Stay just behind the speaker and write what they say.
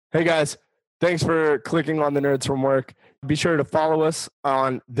Hey guys, thanks for clicking on the Nerds from Work. Be sure to follow us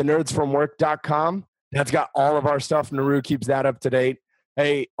on thenerdsfromwork.com. That's got all of our stuff. Naru keeps that up to date.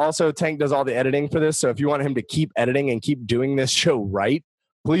 Hey, also Tank does all the editing for this. So if you want him to keep editing and keep doing this show right,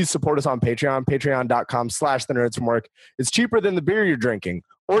 please support us on Patreon, patreon.com/thenerdsfromwork. It's cheaper than the beer you're drinking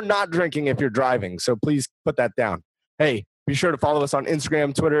or not drinking if you're driving. So please put that down. Hey, be sure to follow us on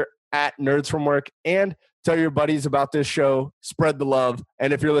Instagram, Twitter, @nerdsfromwork, and tell your buddies about this show. Spread the love.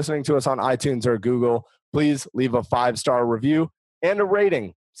 And if you're listening to us on iTunes or Google, please leave a 5-star review and a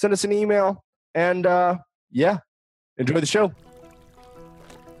rating. Send us an email. And enjoy the show.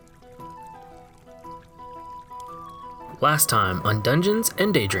 Last time on Dungeons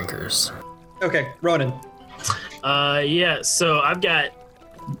and Day Drinkers. Okay, Ronan. So I've got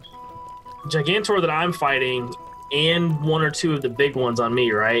Gigantor that I'm fighting and one or two of the big ones on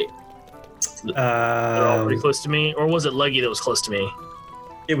me, right? They're all pretty close to me. Or was it Leggy that was close to me?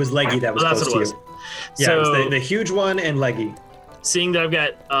 It was Leggy that was close to you. Yeah, so, it was the huge one and Leggy. Seeing that I've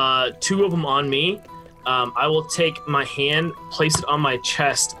got two of them on me, I will take my hand, place it on my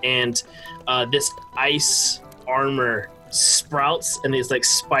chest, and this ice armor sprouts and these like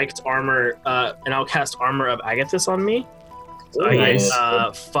spiked armor, and I'll cast Armor of Agathis on me. So I get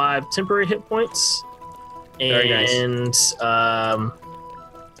 5 temporary hit points. Very nice.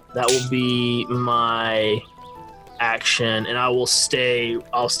 That will be my action, and I'll stay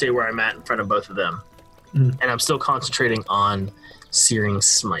where I'm at in front of both of them. And I'm still concentrating on Searing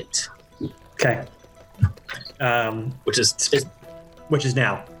Smite. Okay. Which is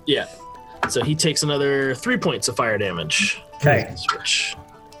now. Yeah. So he takes another 3 points of fire damage. Okay. Switch.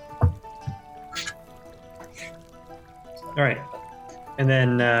 All right. And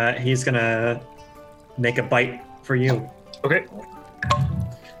then he's gonna make a bite for you. Okay.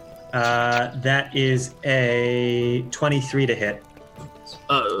 That is a 23 to hit.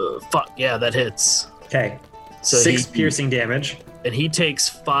 Fuck yeah, that hits. Okay. So 6 piercing damage. And he takes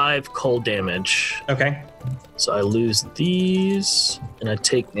 5 cold damage. Okay. So I lose these, and I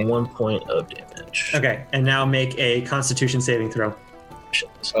take 1 point of damage. Okay, and now make a Constitution saving throw. Shit.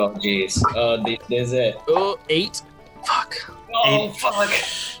 Oh, jeez. This is it. Oh, 8. Fuck. Oh, 8. fuck.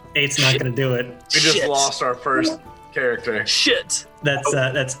 8's not gonna do it. We just lost our first character. Shit.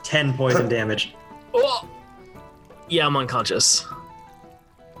 That's 10 poison damage. Oh. Yeah, I'm unconscious.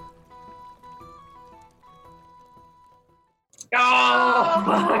 Oh,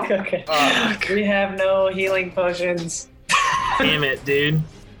 fuck. Okay. We have no healing potions. Damn it, dude.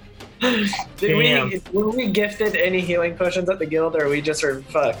 Were we gifted any healing potions at the guild, or we just were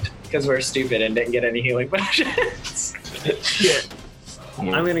fucked because we're stupid and didn't get any healing potions? Shit.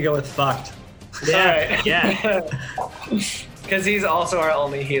 I'm gonna go with fucked. Yeah. Right. Yeah. Because he's also our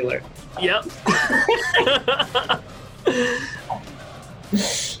only healer. Yep.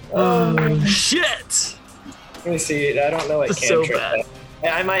 Shit. Let me see. I don't know what That's so cantrip.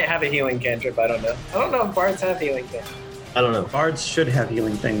 I might have a healing cantrip. I don't know. I don't know if bards have healing cantrips. I don't know. Bards should have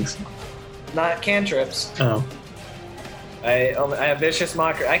healing things. Not cantrips. Oh. I have vicious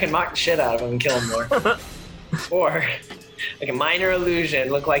mockery. I can mock the shit out of him and kill him more. Or like a minor illusion,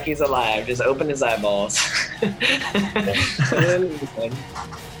 look like he's alive. Just open his eyeballs.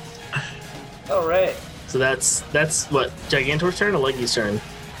 All right. So that's what, Gigantor's turn or Leggy's turn?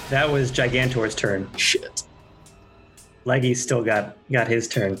 That was Gigantor's turn. Shit. Leggy's still got his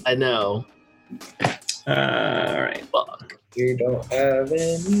turn. I know. All right. Fuck. You don't have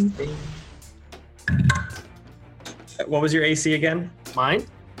anything. What was your AC again? Mine?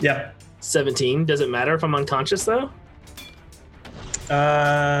 Yep. 17. Does it matter if I'm unconscious though?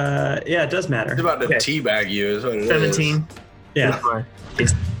 Yeah, it does matter. It's about to teabag you is what it 17. is. Yeah.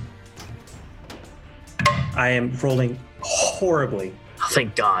 I am rolling horribly. Oh,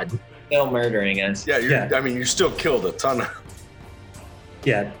 thank God. Still murdering us. Yeah, I mean, you still killed a ton of...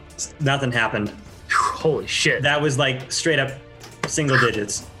 Yeah, nothing happened. Holy shit. That was like straight up single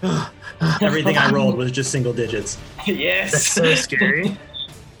digits. Everything I rolled was just single digits. Yes. That's so scary.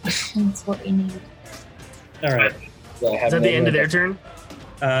 That's what we need. All right. Is that the end of their turn?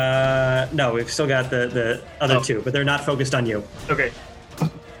 No, we've still got the other two, but they're not focused on you. Okay. All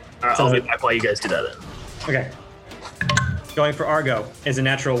right, So- I'll be back while you guys do that then. Okay. Going for Argo is a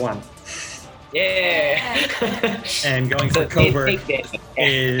natural 1. Yeah. And going for Covert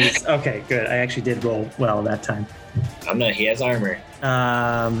is... Okay, good. I actually did roll well that time. I'm not. He has armor.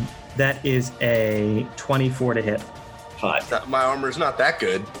 That is a 24 to hit. Hot. My armor's not that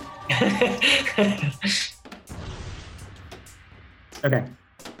good. Okay.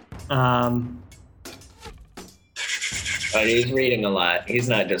 But he's reading a lot. He's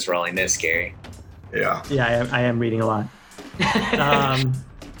not just rolling this scary. Yeah. Yeah, I am reading a lot.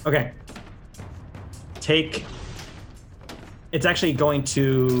 Okay. It's actually going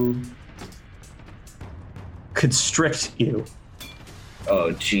to constrict you.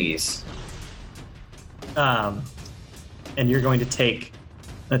 Oh, jeez. And you're going to take,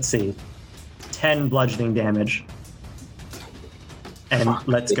 let's see, 10 bludgeoning damage. And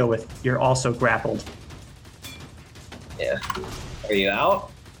let's go with, you're also grappled. Yeah. Are you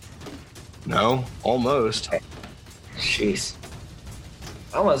out? No, almost. Jeez.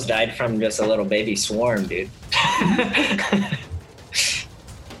 I almost died from just a little baby swarm, dude.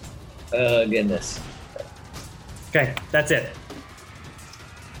 Oh, goodness. Okay, that's it.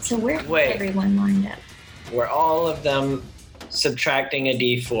 So where Wait. is everyone lined up? Were all of them subtracting a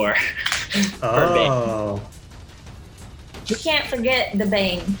d4? Oh, You can't forget the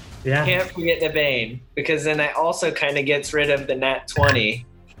Bane. yeah. Can't forget the Bane, because then that also kind of gets rid of the nat 20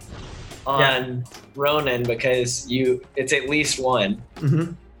 on Ronan, because it's at least one.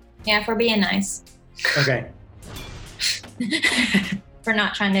 Mm-hmm. Yeah, for being nice. Okay. For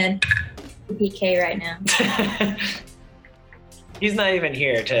not trying to PK right now. He's not even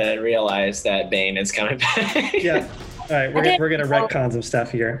here to realize that Bane is coming back. Yeah. All right, we're gonna retcon some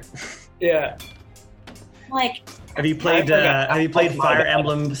stuff here. Yeah. Like, Have you played Fire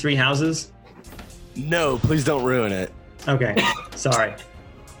Emblem Three Houses? No, please don't ruin it. Okay, sorry.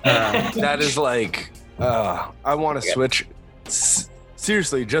 That is like, I want to switch.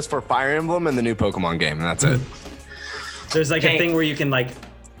 Seriously, just for Fire Emblem and the new Pokemon game, and that's it. There's like a thing where you can like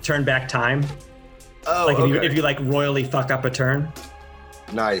turn back time. Oh, Like okay. if you like royally fuck up a turn.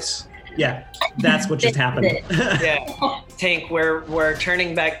 Nice. Yeah, that's what just happened. Yeah. Tank, we're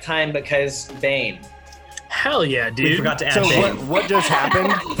turning back time because Bane. Hell yeah, We dude. forgot to add So Bane. what just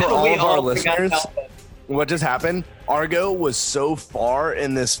happened for all We of our forgot listeners? about that. What just happened? Argo was so far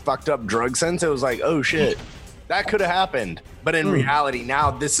in this fucked up drug sense, it was like, oh shit, that could have happened. But in reality,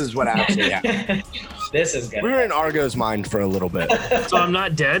 now this is what actually happened. This is good. We were in Argo's mind for a little bit. So I'm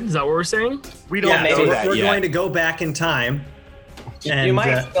not dead? Is that what we're saying? We don't Yeah, know so that we're yet. going to go back in time. And, You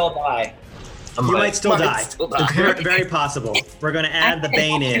might still die. I you might still die. still die. It's very, very possible. We're going to add the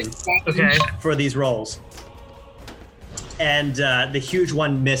Bane in Okay. for these rolls. And the huge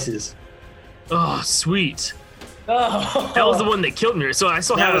one misses. Oh, sweet. Oh. That was the one that killed me. So I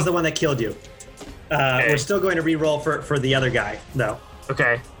still That have. was the one that killed you. We're still going to re-roll for the other guy, though.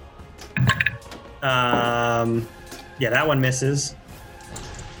 Okay. Yeah, that one misses.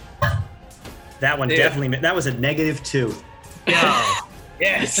 That one Dude. definitely. That was a -2. Yeah.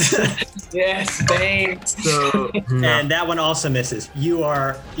 Yes. Yes, Bane. So. And that one also misses. You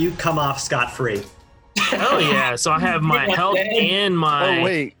come off scot-free. Oh yeah. So I have my health and my. Oh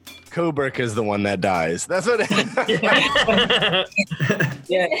wait, Koberk is the one that dies. That's what.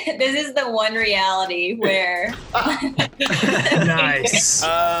 Yeah. this is the one reality where Nice.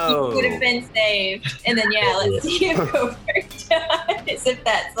 Oh. would have been saved. And then, yeah, let's see if Covert dies, if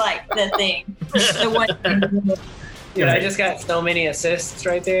that's like the thing. The one. Dude, I just got so many assists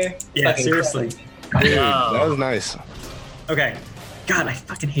right there. Yeah, Fucking seriously. Dude, Wow. that was nice. Okay. God, I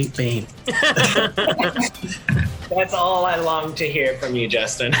fucking hate Bane. That's all I long to hear from you,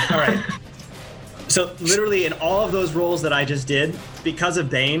 Justin. All right. So literally in all of those rolls that I just did, because of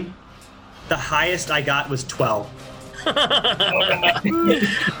Bane, the highest I got was 12.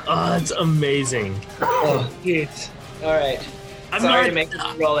 Oh, that's amazing. Oh, dude. All right. I'm Sorry not. to make you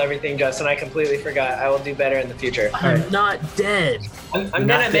roll everything, Justin. I completely forgot. I will do better in the future. I'm not dead. I'm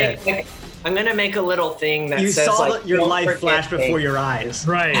Not gonna make. I'm gonna make a little thing that You says saw like your "Don't life forget flash before Bane." your eyes.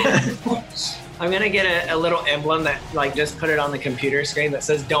 Right. I'm gonna get a little emblem that like just put it on the computer screen that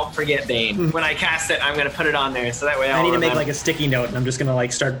says "Don't forget Bane." When I cast it, I'm gonna put it on there so that way I need to make like a sticky note, and I'm just gonna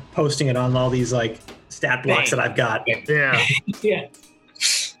like start posting it on all these like stat blocks Bane. that I've got. Yeah. yeah,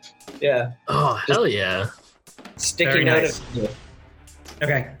 yeah. Oh hell yeah. Sticky Very note. nice.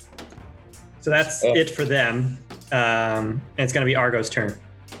 Okay. So that's Oh. it for them. And it's gonna be Argo's turn.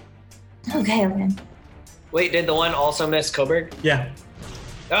 Okay, okay. Wait, did the one also miss Koberg? Yeah.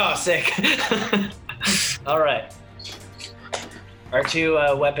 Oh, sick. All right. Our two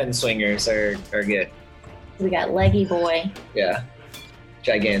weapon swingers are good. We got Leggy Boy, Yeah.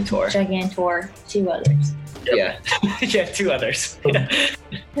 Gigantor. Gigantor, 2 others. Yeah. Yeah, 2 others.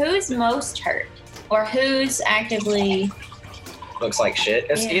 Who's most hurt? Or who's actively... Looks like shit.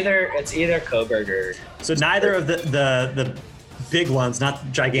 It's Yeah. either Koberg or So neither of the big ones, not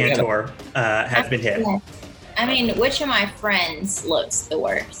Gigantor, have been hit. I mean, which of my friends looks the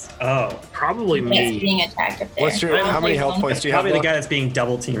worst? Oh. Probably That's me. being attacked up there. What's your? How many health points do you have? Probably the left? guy that's being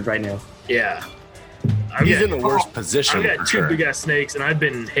double teamed right now. Yeah. He's in the worst position. I've got for 2 sure. big ass snakes and I've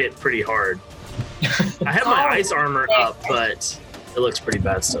been hit pretty hard. I have my ice armor up, but It looks pretty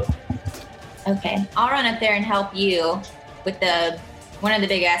bad still. Okay, I'll run up there and help you with one of the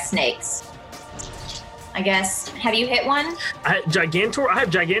big ass snakes. I guess. Have you hit one? I have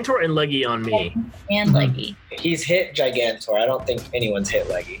Gigantor and Leggy on me. And Leggy. He's hit Gigantor. I don't think anyone's hit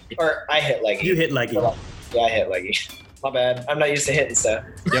Leggy. Or I hit Leggy. You hit Leggy. Yeah, I hit Leggy. My bad. I'm not used to hitting stuff.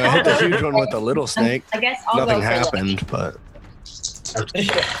 Yeah, I hit the huge one with the little snake. I guess I'll Nothing go for happened, but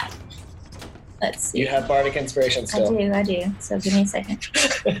Let's see. You have Bardic Inspiration still. I do. So give me a second.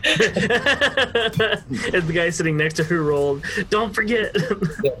 It's the guy sitting next to who rolled. Don't forget.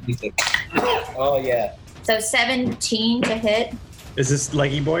 Oh, yeah. So 17 to hit. Is this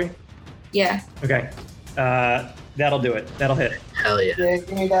Leggy boy? Yeah. Okay. That'll do it. That'll hit. Hell yeah. Yeah,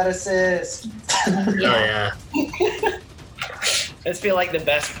 give me that assist. Hell yeah. Let's feel like the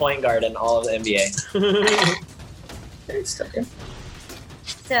best point guard in all of the NBA.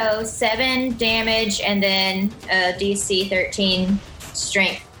 So 7 damage and then a DC 13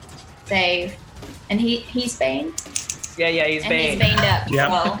 strength save. And he's Bane? Yeah, he's And Bane. he's Baned up. Yep.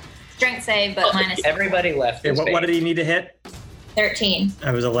 So strength save, but minus Everybody left. Okay, is what did Bane. he need to hit? 13.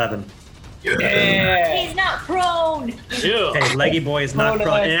 I was 11. Yeah. He's not prone. Yeah. Okay, Leggy boy is not Oh, no,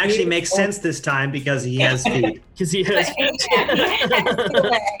 prone. I And it actually see. makes sense this time because he has feet. Because he has.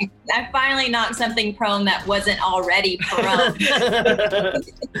 I finally knocked something prone that wasn't already prone.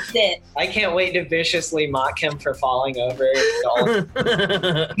 Shit. I can't wait to viciously mock him for falling over.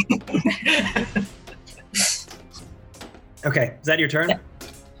 Okay, is that your turn?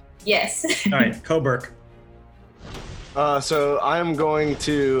 Yes. All right, Coburg. so I'm going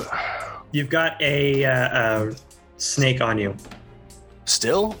to. You've got a snake on you.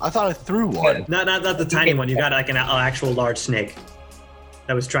 Still? I thought I threw one. Not the tiny one. You got like an actual large snake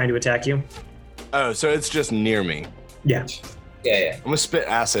that was trying to attack you. Oh, so it's just near me. Yeah. Yeah. I'm gonna spit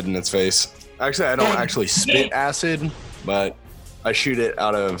acid in its face. Actually, I don't actually spit acid, but I shoot it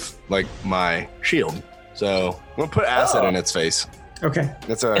out of like my shield. So I'm gonna put acid in its face. Okay.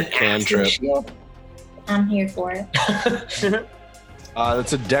 That's a cantrip. I'm here for it.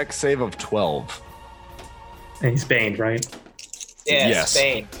 That's a dex save of 12. And he's baned, right? Yeah, Yes.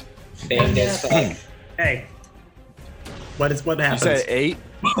 Spain. Bane as fuck. Hey. What You happens? said 8?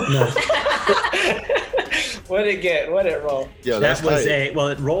 No. What did it get? What did it roll? Yeah, That that's was tight.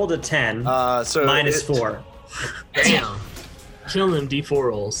 it rolled a 10 So minus it- 4. Damn. Killing them D4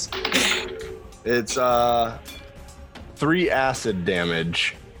 rolls. It's 3 acid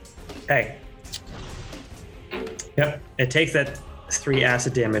damage. Okay. Yep. It takes that 3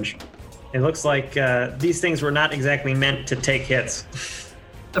 acid damage. It looks like these things were not exactly meant to take hits.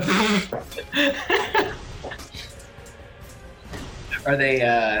 Are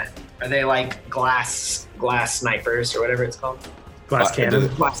they like glass snipers or whatever it's called? Glass cannon.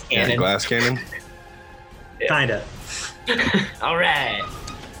 Glass Yeah, cannon. glass cannon. Kinda. All right.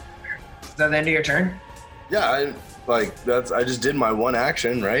 Is that the end of your turn? Yeah, I just did my one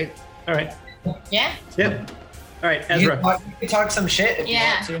action, right? All right. Yeah. Yep. All right, You Ezra. can talk some shit if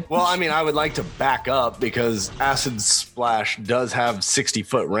Yeah. you want to. Well, I mean, I would like to back up because Acid Splash does have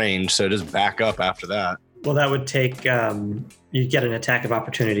 60-foot range, so just back up after that. Well, that would take you get an attack of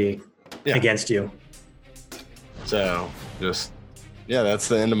opportunity Yeah. against you. So that's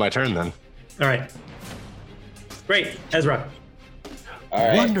the end of my turn then. All right. Great, Ezra. All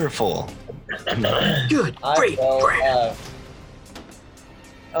right. Wonderful. Good. I Great. will,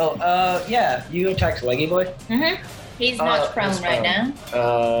 yeah. You attacked Leggy Boy. Mm-hmm. He's not prone that's right now.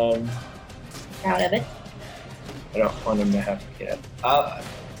 prone. Proud of it. I don't want him to have to get up.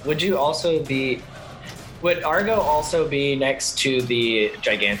 Would Argo also be next to the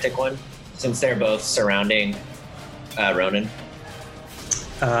gigantic one, since they're both surrounding Ronan?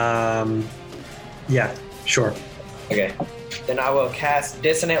 Yeah, sure. Okay. Then I will cast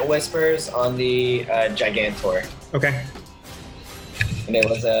Dissonant Whispers on the Gigantor. Okay. And it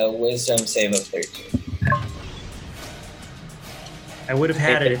was a Wisdom save of 13. I would have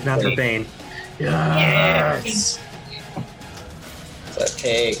had it if not for Bane. Yes. So it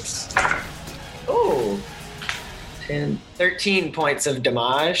takes 13 points of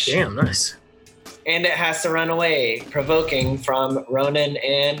damage. Damn, nice. And it has to run away, provoking from Ronan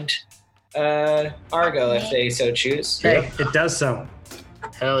and Argo if they so choose. Okay, it does so.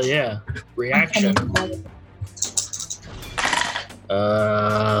 Hell yeah. Reaction.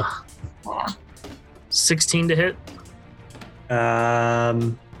 16 to hit.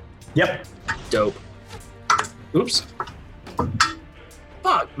 Yep. Dope. Oops.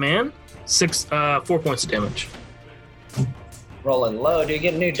 Fuck, man. 4 points of damage. Rolling low, do you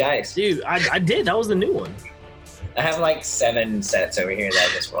get new dice? Dude, I did. That was the new one. I have like 7 sets over here that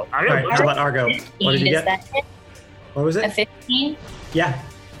I just rolled. I All got right, how about Argo? What did you Does get? that hit? What was A it? 15? Yeah.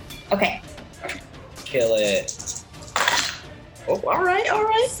 Okay. Kill it. Oh, all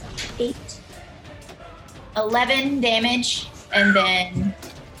right. 8. 11 damage, and then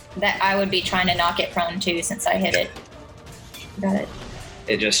that I would be trying to knock it prone too since I hit it. Got it.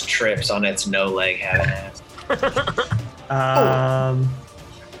 It just trips on its no leg having ass.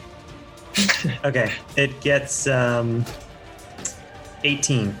 Okay. It gets 18.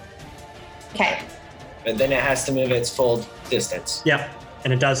 Okay. But then it has to move its full distance. Yep.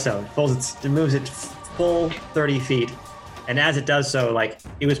 And it does so. It moves it full 30 feet. And as it does so, like,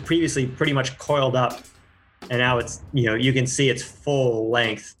 it was previously pretty much coiled up. And now it's, you can see its full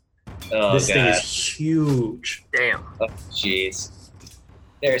length. Oh, This God. thing is huge. Damn. Oh, jeez.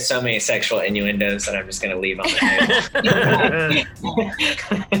 There are so many sexual innuendos that I'm just going to leave on the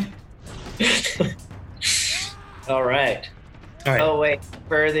All right. All right. Oh, wait.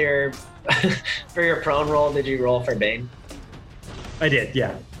 For your prone roll, did you roll for Bane? I did,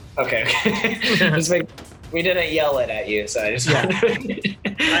 yeah. Okay. We didn't yell it at you, so I just wanted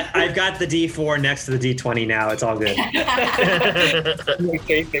I've got the D4 next to the D20 now. It's all good.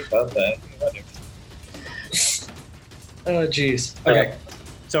 Oh, jeez. Okay.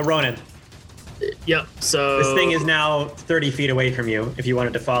 So, Ronan, Yep. So this thing is now 30 feet away from you if you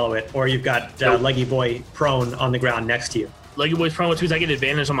wanted to follow it, or you've got Leggy Boy prone on the ground next to you. Leggy Boy's prone, which means I get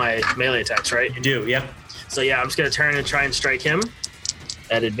advantage on my melee attacks, right? You do, yep. So yeah, I'm just gonna turn and try and strike him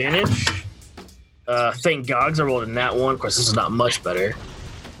at advantage. Thank gods I rolled in that one. Of course, this is not much better.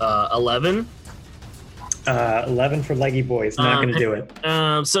 11. 11 for Leggy Boy is not going to do it.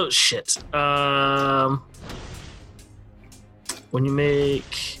 So shit. When you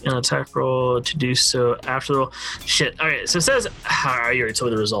make an attack roll to do so after the roll, shit. All right. So it says, you already told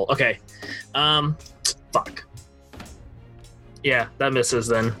me the result. Okay. Fuck. Yeah, that misses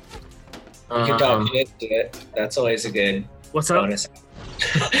then. You can talk shit to it. That's always a good What's up? bonus.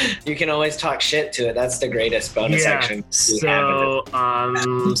 You can always talk shit to it. That's the greatest bonus action you have. So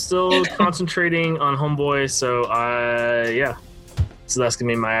I'm still concentrating on homeboy. So yeah. So that's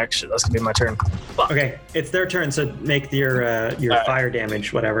gonna be my action. That's gonna be my turn. Fuck. Okay, it's their turn, so make your fire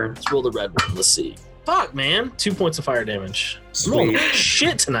damage, whatever. Let's roll the red one. Let's see. Fuck, man. 2 points of fire damage. I'm Sweet. rolling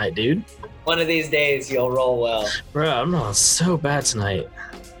shit tonight, dude. One of these days you'll roll well. Bro, I'm rolling so bad tonight.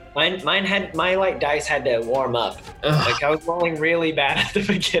 Mine had my dice had to warm up. Ugh, Like I was rolling really bad at the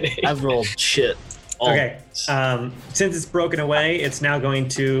beginning. I've rolled shit. Okay, since it's broken away, it's now going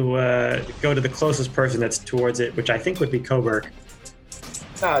to go to the closest person that's towards it, which I think would be Coburg.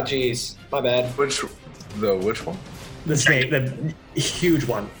 Oh jeez, my bad. Which one? The snake, the huge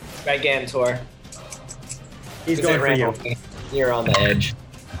one. Gigantor. He's Is going it for you. Randall? You're on the edge.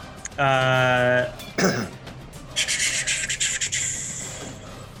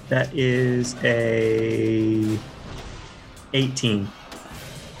 That is a 18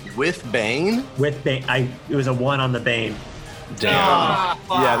 With Bane? with Bane. It was a 1 on the Bane. Damn.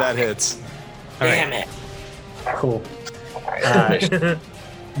 Yeah, that hits. All right. Damn it. Cool.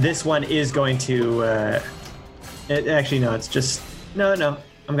 This one is going to. Actually, no. It's just no.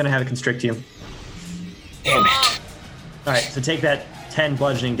 I'm gonna have it constrict you. Damn it. All right. So take that 10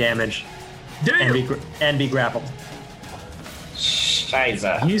 bludgeoning damage Damn. and be grappled.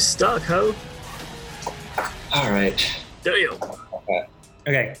 Scheiße. You stuck, ho. All right. Do you?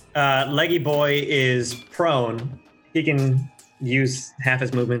 Okay. Leggy Boy is prone. He can use half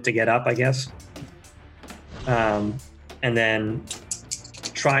his movement to get up, I guess. And then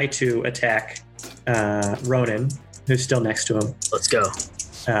try to attack Ronan, who's still next to him, Let's go.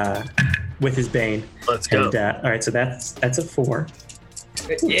 with his Bane. Let's go. And, all right, so that's a 4.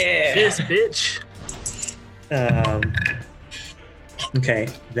 Yeah. This bitch. Okay,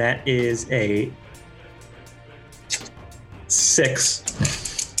 that is a 6.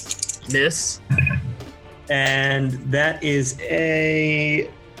 Miss. And that is a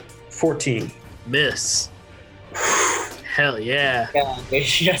 14. Miss. Hell yeah. God,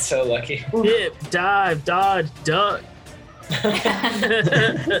 you got so lucky. Dip, dive, dodge, duck.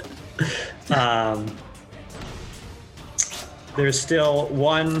 There's still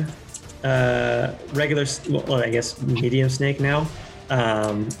one regular, well, I guess medium snake now,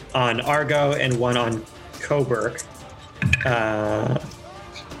 on Argo and one on Coburg.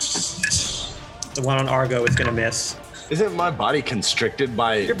 The one on Argo is going to miss. Isn't my body constricted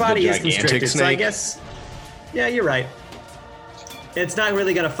by Your body the is gigantic constricted, snake? so I guess, yeah, you're right. It's not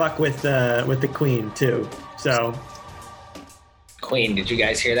really going to fuck with the queen too. So, Queen, did you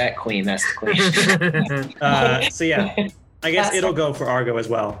guys hear that? Queen, that's the queen. so yeah, I guess That's it'll go for Argo as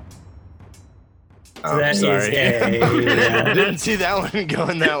well. So Oh, that is sorry. a I didn't see that one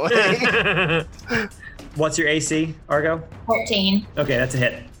going that way. What's your AC, Argo? 14. Okay, that's a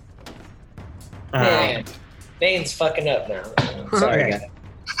hit. Man, Bane's fucking up now. Sorry, Okay. guys.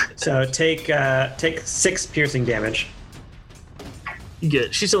 So take 6 piercing damage. You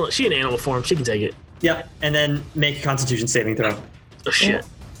get. She in animal form. She can take it. Yep, and then make a Constitution saving throw. Oh shit.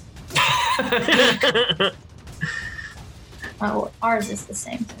 Oh, ours is the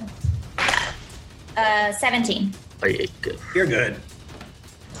same too. 17. Oh, yeah, good. You're good.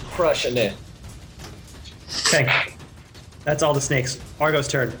 Crushing it. Okay, that's all the snakes. Argo's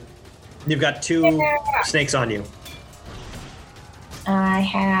turn. You've got 2 snakes on you. I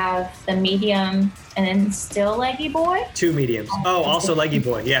have the medium and then still leggy boy. 2 mediums. Oh, also leggy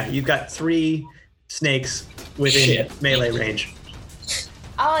boy. Yeah, you've got 3 snakes within Shit. melee range.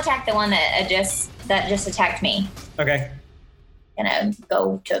 I'll attack the one that just attacked me. Okay. Gonna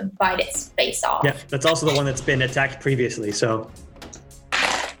go to bite its face off. Yeah, that's also the one that's been attacked previously. So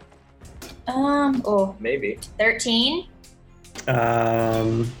Oh, Maybe. 13.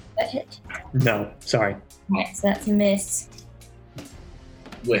 that hit. no, sorry. Alright, so that's a miss.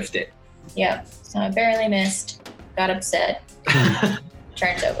 Whiffed it. Yep. So I barely missed. Got upset.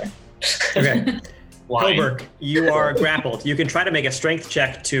 Turned over. Okay. Why? Coburg, you are grappled. You can try to make a strength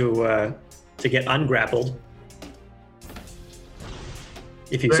check to get ungrappled.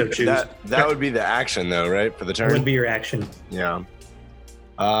 If you so choose. That would be the action, though, right? For the turn? Would be your action. Yeah.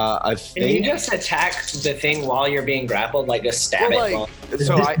 I Can you think. just attack the thing while you're being grappled? Like, just stab Well, it? like, while-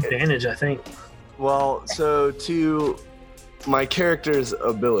 so Disadvantage, I think. so to my character's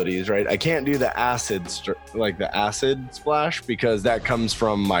abilities, right? I can't do the acid splash because that comes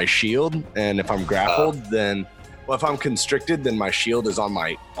from my shield, and if I'm grappled, then if I'm constricted, then my shield is on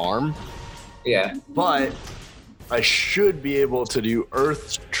my arm. Yeah. But I should be able to do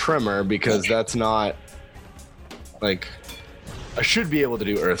Earth Tremor because that's not like I should be able to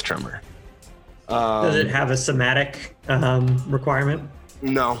do Earth Tremor. Does it have a somatic requirement?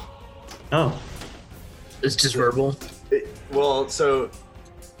 No. Oh. It's just verbal. Well, so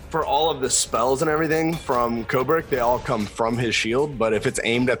for all of the spells and everything from Coburg, they all come from his shield. But if it's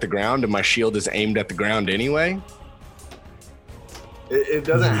aimed at the ground and my shield is aimed at the ground anyway, it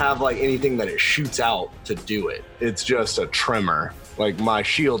doesn't have like anything that it shoots out to do it. It's just a tremor. Like my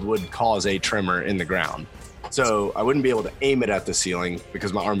shield would cause a tremor in the ground. So I wouldn't be able to aim it at the ceiling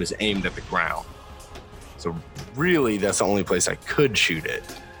because my arm is aimed at the ground. So really, that's the only place I could shoot it.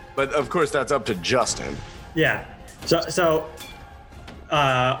 But of course, that's up to Justin. Yeah. So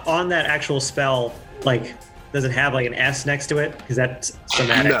on that actual spell, like, does it have like an S next to it? Because that's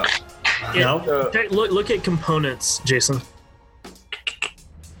somatic. No. No? Okay, look at components, Jason.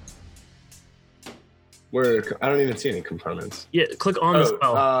 Where I don't even see any components. Yeah, click on the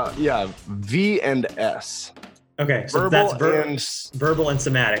spell. Yeah, V and S. Okay, so Verbal that's and verbal and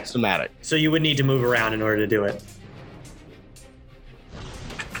somatic. somatic. So you would need to move around in order to do it.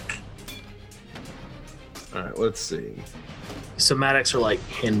 All right, let's see. Somatics are like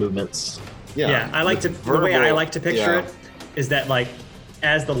hand movements. Yeah, I like to the way I like to picture it is that like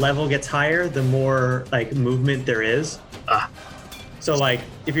as the level gets higher, the more like movement there is. So like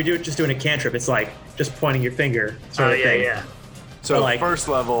if you're just doing a cantrip, it's like just pointing your finger sort of thing. Yeah. So like- first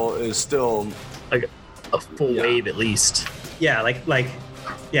level is still Like a full Yeah. wave at least. Yeah,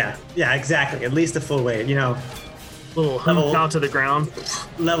 yeah, exactly. At least a full wave. You know, Little Level- hoop down to the ground.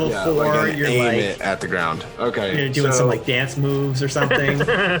 level yeah, 4, like an you're aim like it at the ground. Okay, you're doing so, some like dance moves or something.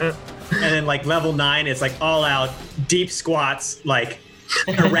 And then like level 9, it's like all out deep squats, like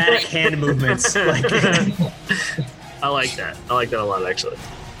erratic hand movements. Like I like that. I like that a lot, actually.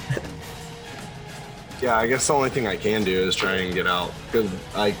 yeah. I guess the only thing I can do is try and get out because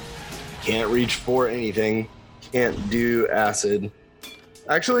I can't reach for anything. Can't do acid.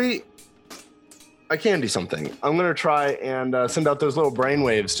 Actually, I can do something. I'm gonna try and send out those little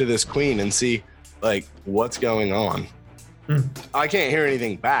brainwaves to this queen and see like what's going on. I can't hear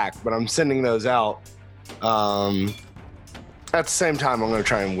anything back, but I'm sending those out. At the same time, I'm gonna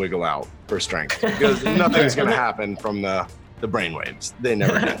try and wiggle out for strength because nothing's gonna happen from the brainwaves. They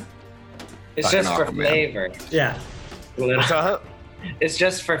never do. It's Fucking just for Aquaman. flavor. yeah, What's up? It's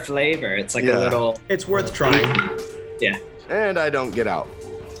just for flavor. It's like Yeah. a little. it's worth trying. Yeah. And I don't get out.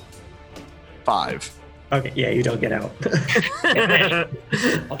 5. Okay, yeah, you don't get out. I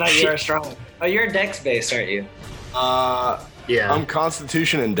thought you were strong. Oh, you're Dex based, aren't you? Yeah. I'm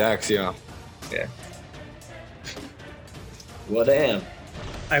Constitution and Dex, yeah. Yeah. Well, damn.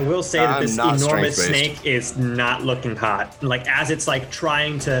 I will say that I'm this not enormous strength-based. snake is not looking hot. Like as it's like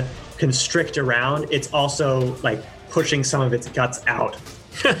trying to constrict around, it's also like pushing some of its guts out.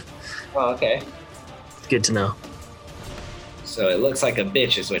 Oh, okay. Good to know. So it looks like a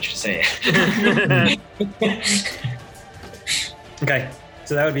bitch is what you're saying. Okay,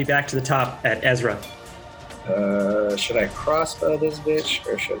 so that would be back to the top at Ezra. Should I crossbow this bitch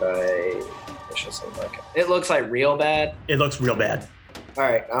or should I? It looks like real bad. It looks real bad. All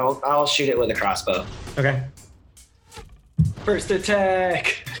right, I'll shoot it with a crossbow. Okay. First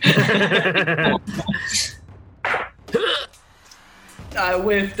attack. I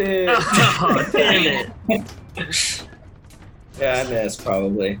whiffed it. Oh, damn it. Yeah, I missed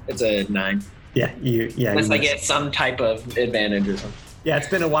probably. It's a 9. Yeah, Unless I get some type of advantage or something. Yeah, it's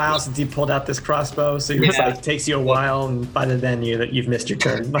been a while since you pulled out this crossbow, so it's like it takes you a while, and by then you've missed your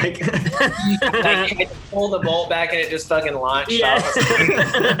turn. Like, I tried to pull the bolt back and it just fucking launched off.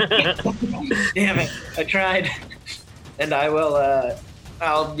 Damn it! I tried, and I will.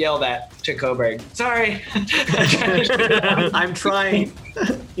 I'll yell that to Coburg. Sorry. I'm trying.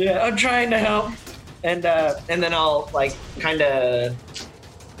 Yeah, I'm trying to help, and then I'll like kind of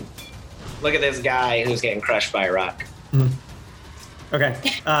look at this guy who's getting crushed by a rock. Mm. Okay.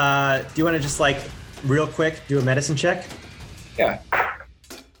 Do you want to just like real quick do a medicine check? Yeah.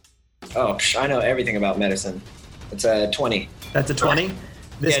 Oh, I know everything about medicine. It's a 20. That's a 20?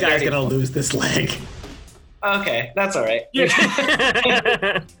 This guy's dirty. gonna lose this leg. Okay, that's all right. It'll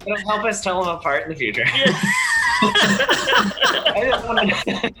help us tell them apart in the future. I just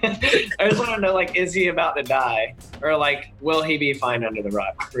want to know, like, is he about to die, or like, will he be fine under the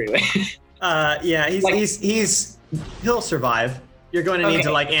rock? Really? Yeah, he'll survive. You're going to need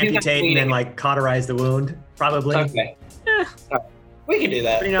to like He's not amputate and then like cauterize the wound, probably. Okay. All right. We can do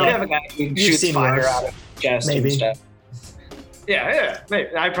that. But, you know, we have a guy who shoots seen fire worse. out of his chest Maybe. and stuff. Yeah,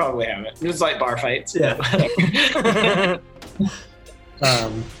 maybe. I probably haven't. It was like bar fights. Yeah.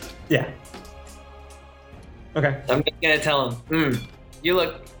 Yeah. Okay. I'm just gonna tell him, you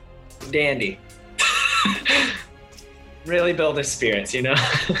look dandy. Really build his spirits, you know?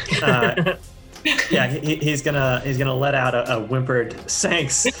 Yeah, he's gonna let out a whimpered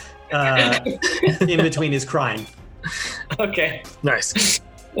thanks in between his crying. Okay, Nice.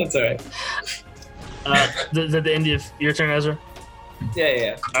 that's all right. The end of your turn, Ezra?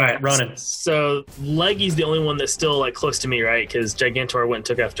 Yeah. All right, Ronan. So Leggy's the only one that's still like close to me, right? Because Gigantor went and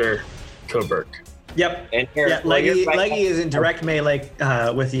took after Coburg. Yep. And here, Yeah, Leggy is in direct melee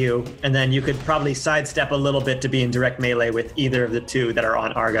with you, and then you could probably sidestep a little bit to be in direct melee with either of the two that are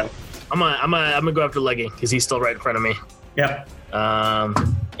on Argo. I'm gonna go after Leggy because he's still right in front of me. Yep.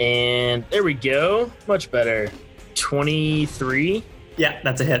 And there we go. Much better. 23. Yeah,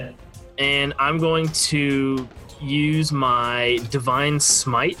 that's a hit. And I'm going to use my Divine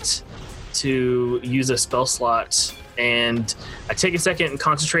Smite to use a spell slot. And I take a second and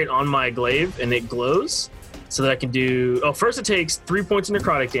concentrate on my glaive, and it glows so that I can do. Oh, first it takes 3 points of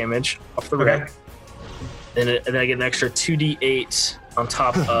necrotic damage off the Okay. wreck. And then I get an extra 2d8 on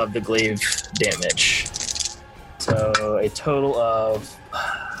top of the glaive damage. So a total of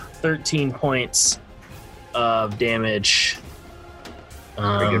 13 points of damage.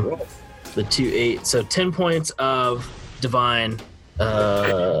 Pretty good roll. The 2-8, so 10 points of divine.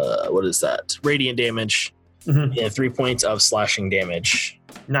 What is that? Radiant damage, Mhm. and 3 points of slashing damage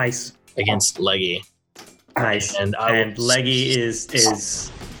Nice. against Leggy. Nice. And Leggy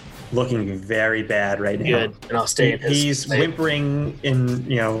is looking very bad right now. good, and I'll stay in his. He's whimpering in,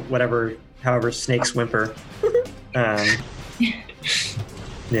 however snakes whimper.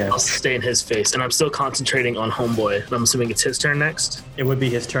 Yeah, I'll stay in his face, and I'm still concentrating on Homeboy. I'm assuming it's his turn next. it would be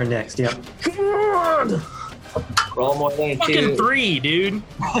his turn next. Yeah. Come on, Roll more than a 2. fucking 3, dude.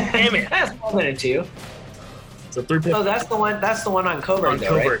 Damn it. That's more than a 2. So 3 Oh, that's the one. That's the one on Coburg, on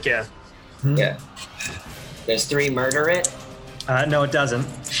though, Coburg, yeah. right? Yeah. Does 3 murder it? No, it doesn't.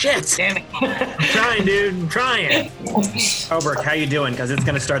 Shit. Damn it. I'm trying, dude. I'm trying. Oberk, how you doing? Because it's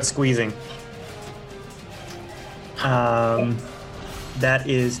gonna start squeezing. That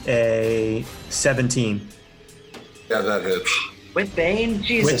is a 17 Yeah, that hits. With Bane?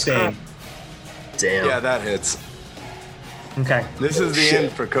 Jesus with Bane. Christ. Damn. Yeah, that hits. Okay, This is the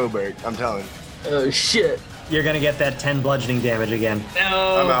end for Coburg, I'm telling you. Oh shit. you're gonna get that 10 bludgeoning damage again.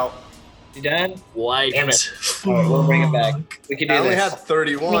 No. I'm out. You done? White. Damn it. All right, we'll bring it back. We can do I only this. had We can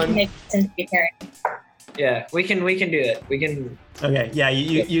 31. make this into your turn. Yeah, we can do it. We can. Okay, yeah,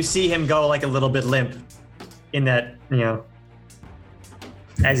 you see him go like a little bit limp in that,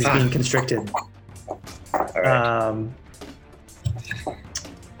 as he's being constricted. All right.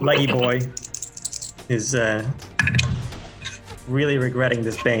 Leggy boy is really regretting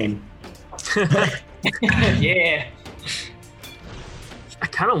this Bane. Yeah. I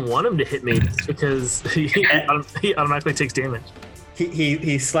kind of want him to hit me just because he automatically takes damage.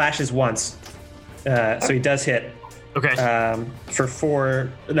 He slashes once, so he does hit. Okay. For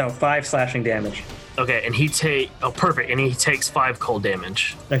 5 slashing damage. Okay, and perfect. And he takes 5 cold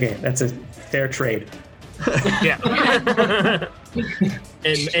damage. Okay, that's a fair trade. Yeah.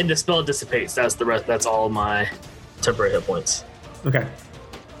 and the spell dissipates. That's the rest. That's all my temporary hit points. Okay.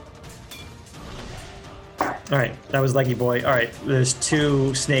 All right, that was Leggy Boy. All right, there's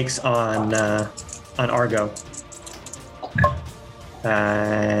 2 snakes on Argo.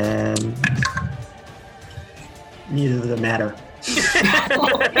 And neither of them matter.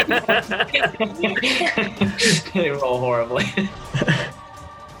 They roll horribly.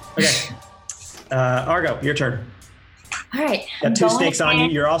 Okay. Argo, your turn. All right. Got 2 going snakes on you.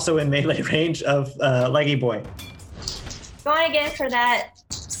 again- You're also in melee range of Leggy Boy. Going again for that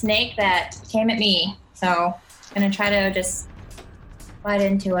snake that came at me. So I'm gonna try to just bite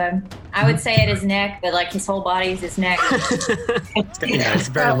into him. I would say at his neck, but like his whole body is his neck. Yeah, it's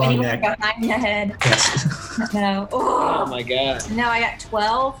a very So long anywhere neck. behind the head. Yes. No. Oh Oh, my god. no, I got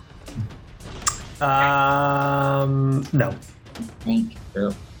 12. No. I think.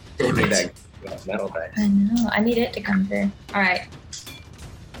 Damn it. Metal die. I know. I need it to come through. All right.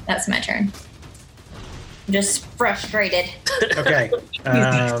 That's my turn. I'm just frustrated. Okay.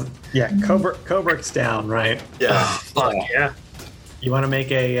 Yeah, Coburg's down, right? Yeah. Fuck yeah. You want to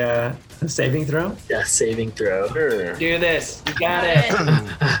make a saving throw? Yeah, saving throw. Sure. Do this. You got it.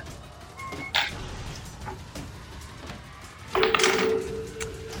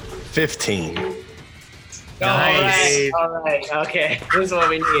 15. Nice. All right. Okay. This is what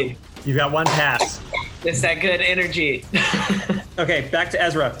we need. You've got 1 pass. It's that good energy. Okay, back to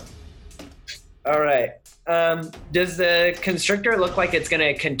Ezra. All right. Does the constrictor look like it's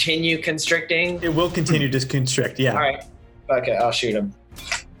gonna continue constricting? It will continue to constrict, yeah. All right. Okay, I'll shoot him.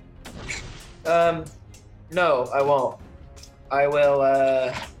 No, I won't. I will,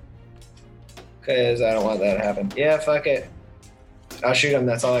 because I don't want that to happen. Yeah, fuck it. I'll shoot him.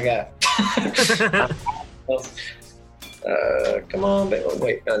 That's all I got. Come on,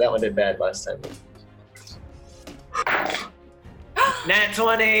 wait. No, that one did bad last time. Nat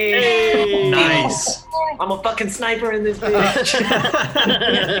 20! Hey! Nice. I'm a fucking sniper in this bitch.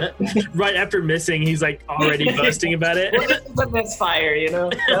 Right after missing, he's like already boasting about it. Well, this is a misfire, you know?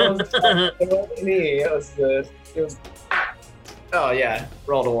 It wasn't me. It was. Oh, yeah.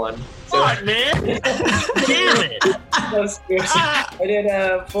 Rolled a 1. So, Fuck, man. Damn it. I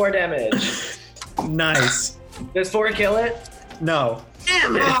did 4 damage. Nice. Does 4 kill it? No.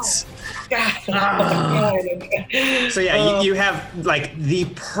 Damn it. So yeah, you have like the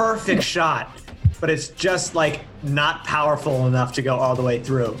perfect shot, but it's just like not powerful enough to go all the way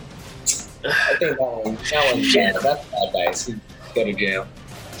through. I think that one's bad. That's bad dice. You go to jail.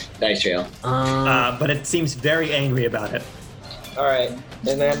 Dice jail. But it seems very angry about it. All right.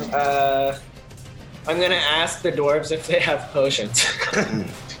 And then I'm going to ask the dwarves if they have potions.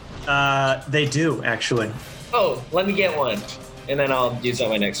 They do, actually. Oh, let me get one. And then I'll use on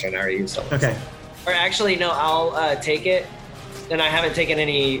my next turn. I already used one. Okay. Or actually, no, I'll take it. And I haven't taken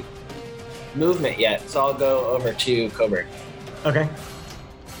any movement yet, so I'll go over to Coburg. Okay.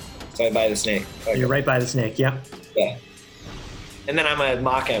 So I buy the snake. Okay. You're right by the snake, yeah. Yeah. And then I'm going to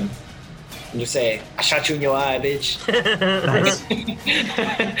mock him. And just say, I shot you in your eye, bitch. Nice.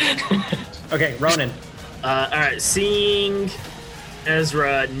 Okay, Ronan. All right, seeing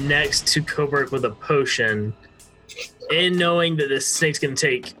Ezra next to Coburg with a potion, and knowing that this snake's gonna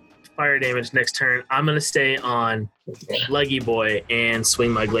take fire damage next turn, I'm gonna stay on Leggy Boy and swing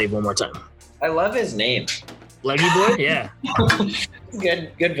my glaive one more time. I love his name. Leggy Boy, yeah.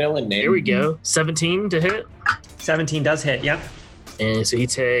 Good villain name. Here we go. 17 to hit, 17 does hit, yep. and so he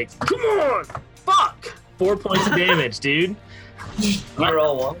takes. Come on, fuck! 4 points of damage, dude. You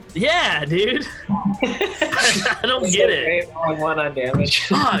roll 1. Yeah, dude. I don't get it. Great, rolling 1 on damage.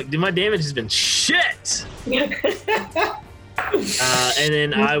 Fuck, dude, my damage has been shit. And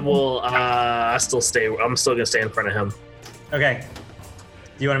then I will. I'm still gonna stay in front of him. Okay.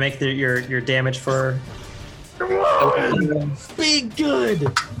 Do you want to make your damage for... Be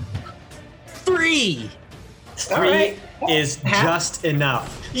good. 3. 3 right. is just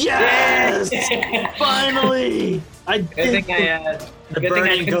enough. Yes. Finally. I Good did. thing I The Good thing I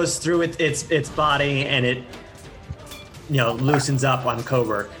burning can- goes through its body and it, loosens up on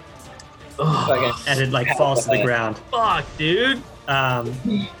Coburg fucking and it like falls to the ground. Fuck, dude.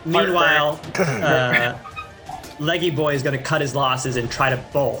 Meanwhile, Leggy Boy is going to cut his losses and try to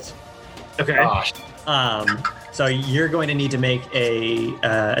bolt. Okay. gosh. So you're going to need to make a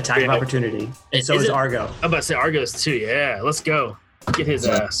attack of Yeah. opportunity, and so Is is it- Argo. I'm about to say Argos too. Yeah, let's go. Get his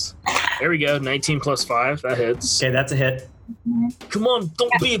ass. There we go. 19 plus 5. That hits. Okay, that's a hit. Come on,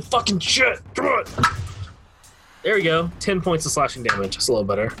 don't be a fucking shit. Come on. There we go. 10 points of slashing damage. That's a little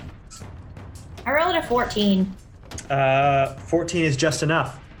better. I rolled a 14. 14 is just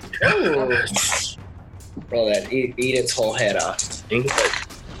enough. Ooh. Roll that. Eat its whole head off.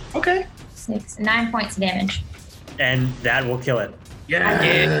 Okay. 9 points of damage. And that will kill it.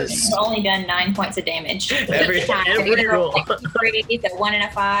 Yes. I've only done 9 points of damage. Every Each time. roll. Like a 3, a 1 and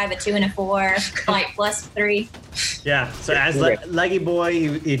a 5, a 2 and a 4, like plus 3. Yeah, so as Leggy Boy,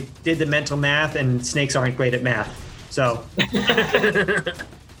 he did the mental math, and snakes aren't great at math. So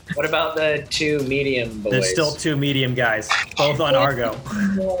What about the 2 medium boys? there's still 2 medium guys, both on Argo.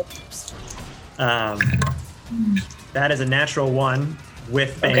 That is a natural 1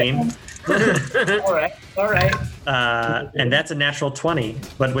 with Bane. All right. And that's a natural 20,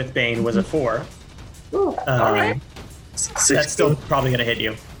 but with Bane was a 4. All right. That's still probably going to hit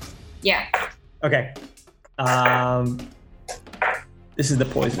you. Yeah. Okay. This is the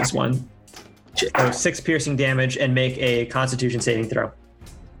poisonous one. So 6 piercing damage and make a Constitution saving throw.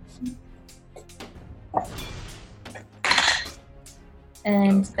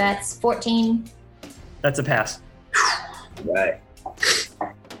 And that's 14. That's a pass. Right.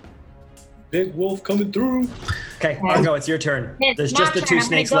 Big wolf coming through. Okay, Argo, it's your turn. It's There's my just the turn. 2 I'm gonna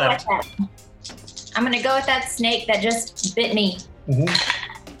snakes go left. with that. I'm gonna go with that snake that just bit me.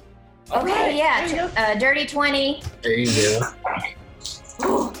 Okay, yeah. Dirty 20. There you go.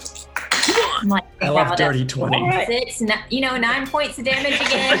 Ooh. I'm like, I love that dirty was 20. 6, 9 points of damage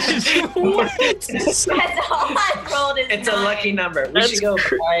again. What? That's all I rolled. Is It's a 9. lucky number. We That's should go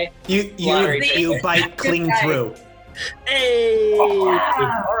buy. You bite clean through. Hey.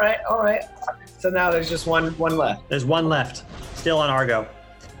 Wow. All right. So now there's just one left. There's 1 left, still on Argo.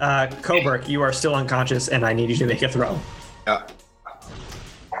 Coburg, you are still unconscious, and I need you to make a throw. Yeah.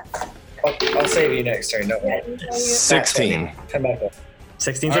 I'll save you next turn. Don't worry. 16. Come back up.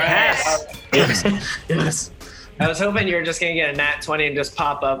 16's All a right, pass. Yes. I was hoping you were just gonna get a nat 20 and just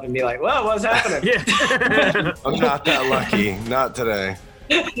pop up and be like, "Whoa, what's happening?" Yeah. I'm not that lucky. Not today.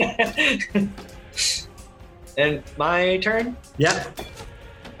 And my turn. Yeah.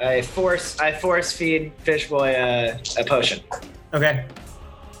 I force feed Fish Boy a potion. Okay.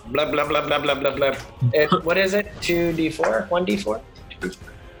 Blah blah blah blah blah blah blah. What is it? 2d4? 1d4?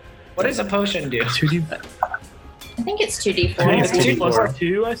 What does a potion do? 2D. I think it's 2d4. It's 2 2d4. plus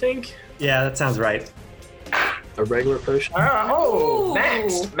 2, I think. Yeah, that sounds right. A regular potion. Oh, Ooh.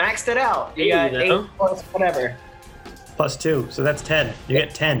 maxed it out. You There got you go. 8 plus whatever. Plus 2, so that's 10. You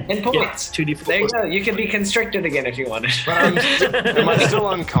get 10. 10 Yeah, points. 2D4. There you go. You can be constricted again if you wanted. Am I still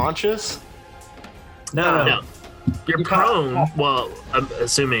unconscious? No. No. You're prone. Well, I'm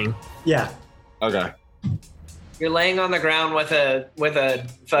assuming. Yeah. Okay. You're laying on the ground with a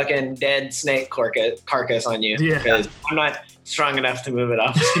fucking dead snake carcass on you. Yeah. Because I'm not strong enough to move it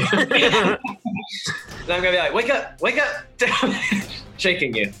off. And I'm gonna be like, wake up,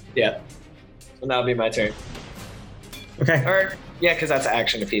 shaking you. Yeah. So that'll be my turn. Okay. Or yeah, because that's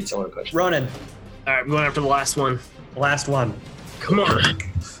action to feed someone push. Ronan, All right, we're going after the last one. last one. Come on.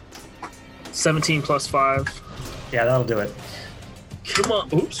 17 plus 5. Yeah, that'll do it. Come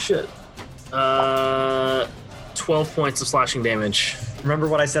on. Oops, shit. 12 points of slashing damage. Remember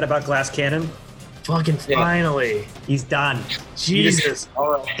what I said about Glass Cannon? Fucking Yeah. finally. He's done. Jesus.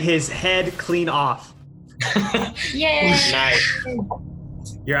 All right. His head clean off. Yay. Nice.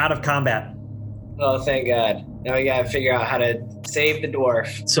 You're out of combat. Oh, thank God. Now we gotta figure out how to save the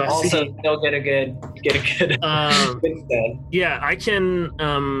dwarf. So I also, see- still get a good good stand. Yeah, I can.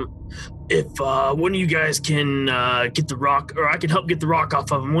 If one of you guys can get the rock, or I can help get the rock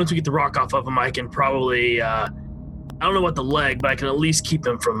off of him. Once we get the rock off of him, I can probably. I don't know about the leg, but I can at least keep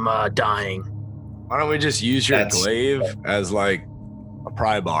him from dying. Why don't we just use your That's- glaive as like a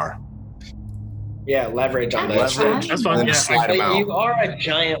pry bar? Yeah, leverage on That's those. fine. That's fine. And Yeah. slide But him out. you are a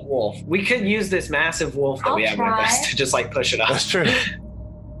giant wolf. We could use this massive wolf that we I'll have with us try. to just like push it off. That's true.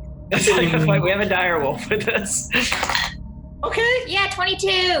 That's like a fight. We have a dire wolf with us. Okay. Yeah,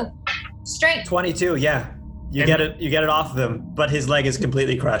 22. Strength. 22, yeah. You get it off of him, but his leg is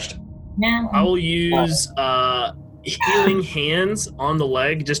completely crushed. No. I will use healing hands on the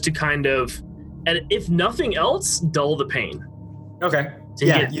leg just to kind of, and if nothing else, dull the pain. Okay. To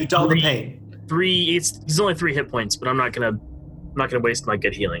Yeah, get you dull the 3 pain. He's only 3 hit points, but I'm not gonna waste my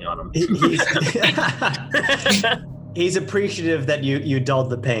good healing on him. He's appreciative that you dulled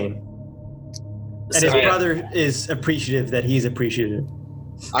the pain. And his So- brother is appreciative that he's appreciative.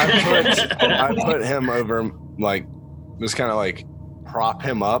 I put him over, like, just kind of like prop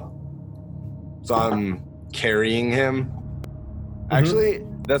him up. So I'm carrying him. Actually,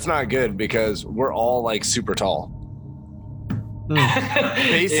 that's not good because we're all like super tall.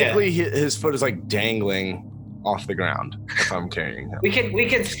 Basically, his foot is like dangling off the ground if I'm carrying him. We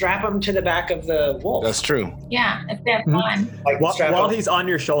could strap him to the back of the wolf. That's true. Yeah, if they have time. Like, strap While him- he's on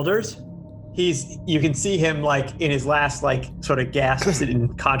your shoulders, you can see him like in his last like sort of gasps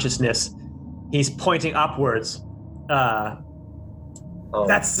in consciousness. He's pointing upwards. Oh.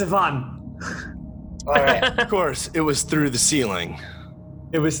 That's Sivan. All right. Of course, it was through the ceiling.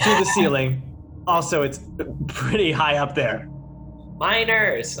 It was through the ceiling. Also, it's pretty high up there.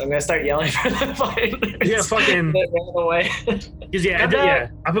 Miners. I'm gonna start yelling for the miners. Yeah, fucking. They ran away.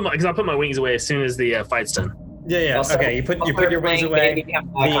 I'll put my wings away as soon as the fight's done. Yeah. Also, Okay, you put your wings playing away. baby, I'm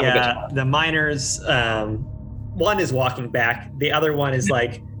back on the guitar. The miners, one is walking back. The other one is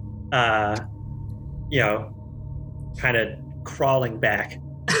like, kind of crawling back.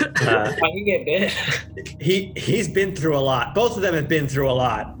 How you get bit? He's been through a lot. Both of them have been through a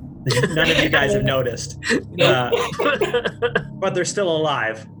lot. None of you guys have noticed, but they're still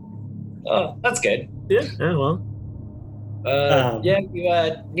alive. Oh, that's good. Yeah. Well. Yeah,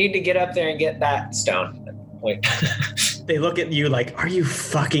 you need to get up there and get that stone. Wait. They look at you like, "Are you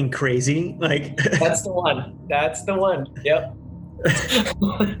fucking crazy?" Like, That's the one. That's the one. Yep.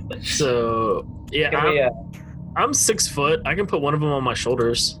 So yeah, I'm 6 foot. I can put one of them on my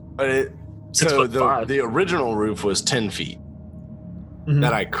shoulders. But 6'5". the original roof was 10 feet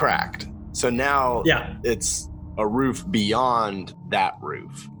that I cracked. So now yeah. it's a roof beyond that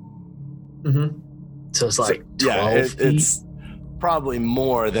roof. Mm-hmm. So it's like 12 yeah, feet. it's probably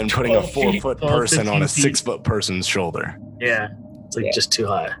more than putting a 4 foot 12, person on a 15 6 foot person's shoulder. Yeah, it's like just too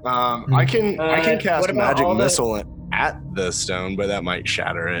high. I can cast what about magic all the- missile at the stone, but that might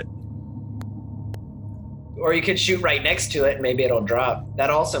shatter it. Or you could shoot right next to it and maybe it'll drop. That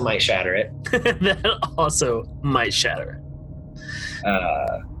also might shatter it. That also might shatter.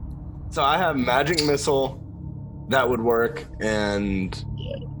 So I have magic missile that would work, and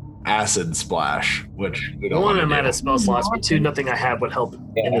acid splash, which we don't One, want I'm out to of spell slots, but two, nothing I have would help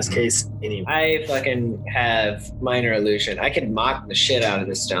in this case anyway. I fucking have minor illusion. I could mock the shit out of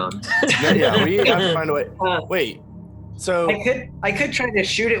this stone. yeah, we have to find a way. Wait, so I could try to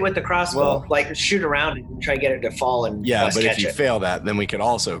shoot it with the crossbow, Well- like shoot around it and try to get it to fall and yeah, us but catch if you it. fail that, then we could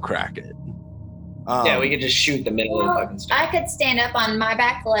also crack it. Yeah, we could just shoot the middle of the fucking stone. I could stand up on my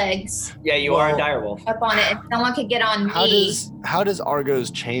back legs, Yeah, you are a Well- direwolf. up on it. If someone could get on How me. does Argo's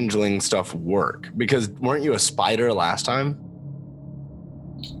changeling stuff work? Because weren't you a spider last time,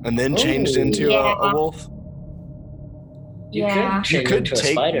 and then changed into Yeah. a wolf? You Yeah. You change could into a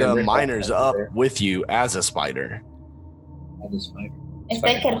take spider the and rip miners off up the with you as a spider. other spider. If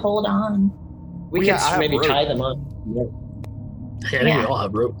they could hold on, We Well, yeah, I could have maybe rope. tie them up. I think we Yeah. all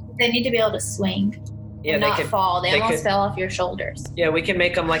have rope. they need to be able to swing Yeah, and they not could. fall. They they almost could- fell off your shoulders. Yeah, we can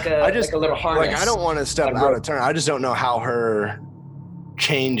make them like I just like a little harness. Like I don't want to step Like out rope. of turn. I just don't know how her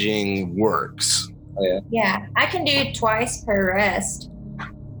changing works. Yeah, I can do twice per rest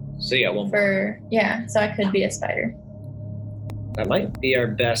So yeah, well, so I could be a spider. that might be our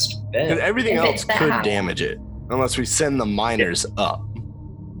best Because bet. everything If else it's that could high. damage it unless we send the miners up.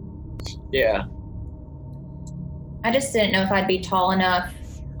 Yeah. I just didn't know if I'd be tall enough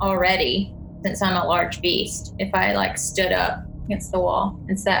already, since I'm a large beast. If I like stood up against the wall,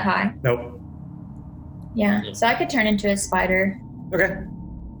 it's that high. Nope. Yeah, so I could turn into a spider. Okay.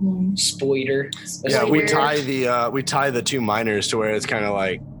 Spider. Yeah, we Spider. tie the two miners to where it's kind of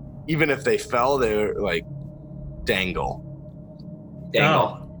like, even if they fell, they're like dangle.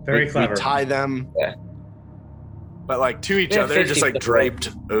 Dangle. Oh, very we clever. tie them, Yeah. but like to each Yeah, other, just 50 like draped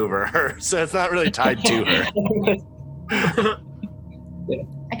over her, so it's not really tied to her.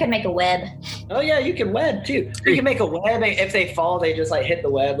 I could make a web. Oh yeah, you can web too. You can make a web. And if they fall, they just like hit the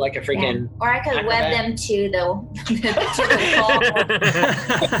web like a freaking. Or I could web acrobat. them to the wall.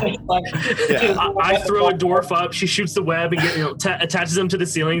 Yeah. I throw a dwarf up. She shoots the web and attaches them to the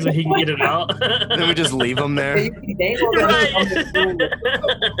ceilings so he can get it out. Then we just leave them there.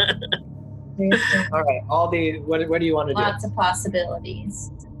 All right, all the what do you want to do? Lots of possibilities.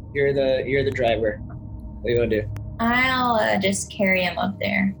 You're the driver. What do you want to do? I'll just carry him up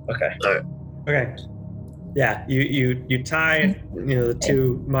there. Okay. Okay. Yeah, you tie the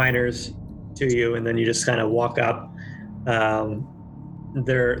two miners to you, and then you just kind of walk up.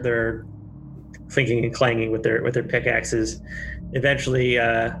 They're clinking and clanging with their pickaxes. Eventually,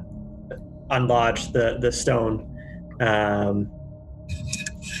 unlodge the stone.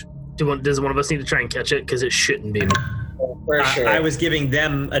 Does one of us need to try and catch it? Because it shouldn't be. For sure. I was giving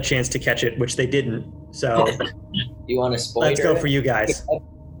them a chance to catch it, which they didn't. So You want to spoil? let's go for you guys.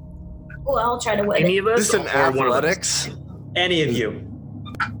 Oh, I'll try to web Any it. of us? This is an or one of us? athletics. Any of you.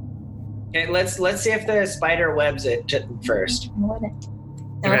 Okay, let's see if the spider webs it first. Web it.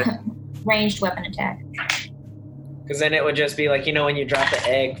 Okay. Ranged weapon attack. Because then it would just be like, when you drop the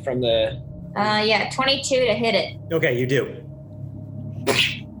egg from the... Yeah, 22 to hit it. Okay, you do.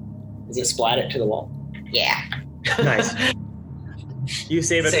 Does it splat it to the wall? Yeah. Nice. You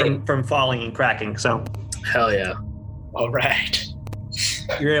save it from falling and cracking, so Hell yeah. All right.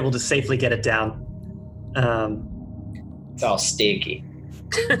 you're able to safely get it down. It's all sticky.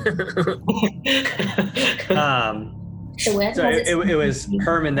 The web So has its- it was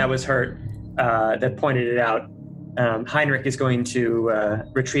Herman that was hurt that pointed it out. Heinrich is going to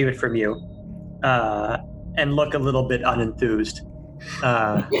retrieve it from you and look a little bit unenthused,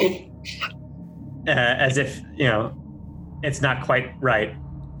 as if it's not quite right.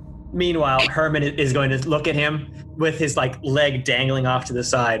 Meanwhile, Herman is going to look at him with his leg dangling off to the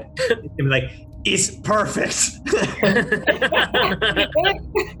side and be like, "It's perfect."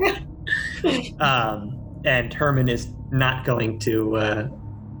 And Herman is not going to.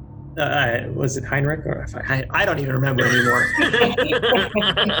 Was it Heinrich or I don't even remember anymore.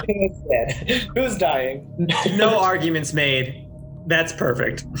 Who's dead? Who's dying? No arguments made. That's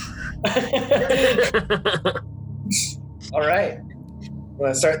perfect. All right.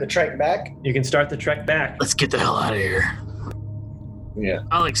 Want to start the trek back? You can start the trek back. Let's get the hell out of here. Yeah.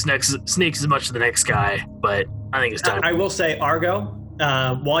 I like snakes as much as the next guy, but I think it's time. I will say, Argo,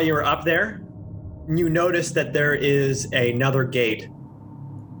 while you were up there, you noticed that there is another gate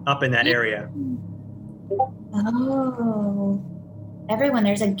up in that area. Oh. Everyone,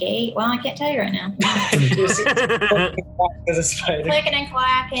 there's a gate. Well, I can't tell you right now. There's a spider. Clicking and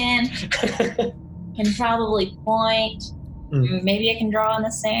clacking. Can probably point. Maybe I can draw in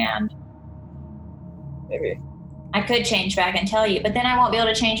the sand. Maybe. I could change back and tell you, but then I won't be able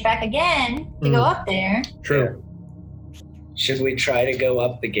to change back again to go up there. True. Should we try to go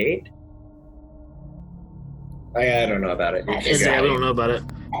up the gate? I don't know about it. You That figure is it Yeah, out. we don't know about it.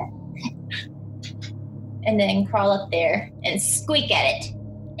 And then crawl up there and squeak at it.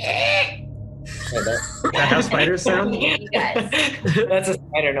 Yeah, Is that how spiders sound? You guys. That's a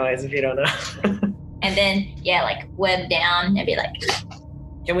spider noise if you don't know. And then, web down and be like,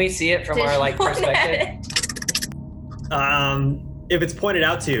 Can we see it from our perspective? If it's pointed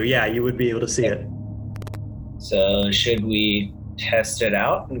out to you, yeah, you would be able to see it. So should we test it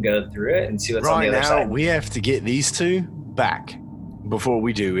out and go through it and see what's on Right the other now, side? we have to get these two back before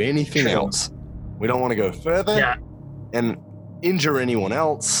we do anything True. else. We don't want to go further Yeah. and injure anyone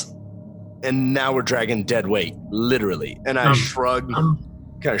else. And now we're dragging dead weight, literally. And I kind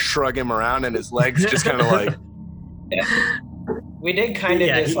of shrug him around, and his legs just kind of like. We did kind of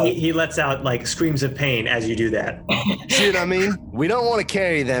Yeah, just he lets out screams of pain as you do that. See what I mean? We don't want to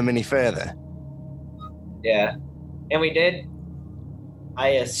carry them any further. yeah. And we did, I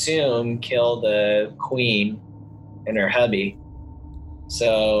assume, kill the queen and her hubby.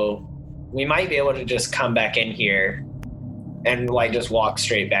 So we might be able to just come back in here and just walk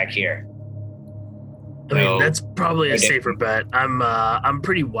straight back here. I mean, No. that's probably a Okay. safer bet. I'm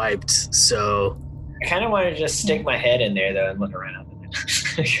pretty wiped, so I kind of want to just stick my head in there though and look around and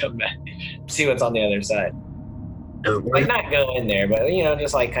then come back, see what's on the other side. Not go in there, but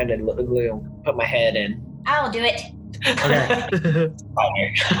just kind of put my head in. I'll do it. Okay.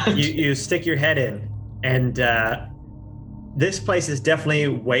 you stick your head in, and this place is definitely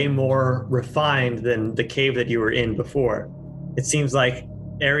way more refined than the cave that you were in before. It seems like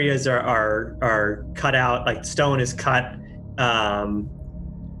areas are cut out, stone is cut.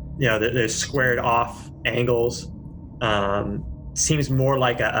 There's squared off angles. Seems more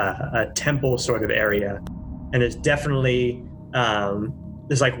like a temple sort of area, and there's definitely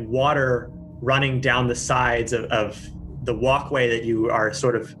there's water running down the sides of the walkway that you are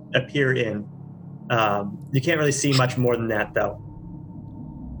sort of appear in. You can't really see much more than that, though.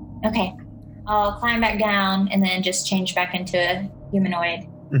 Okay. I'll climb back down and then just change back into a humanoid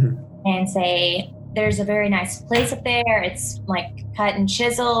and say, there's a very nice place up there. It's cut and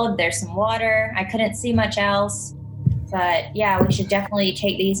chiseled. There's some water. I couldn't see much else. But yeah, we should definitely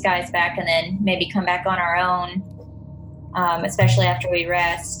take these guys back and then maybe come back on our own, especially after we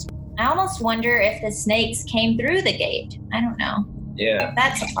rest. I almost wonder if the snakes came through the gate. I don't know. Yeah.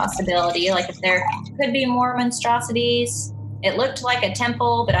 That's a possibility. If there could be more monstrosities. It looked like a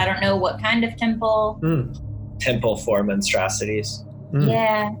temple, but I don't know what kind of temple. Temple for monstrosities.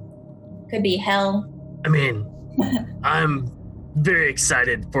 Yeah. Could be hell. I mean, I'm very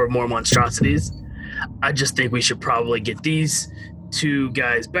excited for more monstrosities. I just think we should probably get these two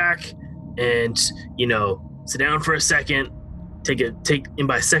guys back and, sit down for a second. And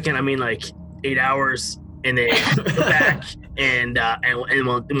by second, I mean 8 hours. and then go back and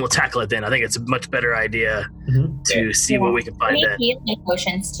we'll tackle it then. I think it's a much better idea to see what we can find. We need healing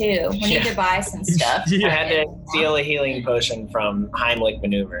potions too. We need to buy some stuff. I had to steal a healing potion from Heimlich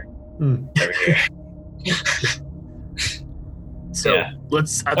Maneuver over here. So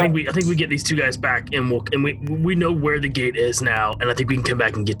I think we get these two guys back, and we know where the gate is now, and I think we can come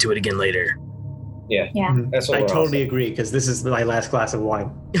back and get to it again later. Yeah. That's what I totally agree, because this is my last glass of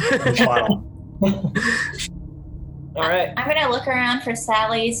wine. Bottle. All right. I'm gonna look around for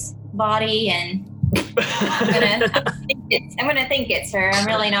Sally's body, and I'm gonna think it's her. I'm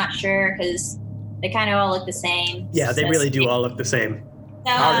really not sure because they kind of all look the same. Yeah, they really do all look the same.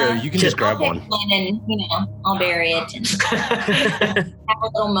 So, I'll go. You can just grab I'll one. pick and I'll bury it and have a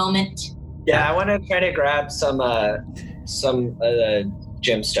little moment. Yeah, I want to try to grab some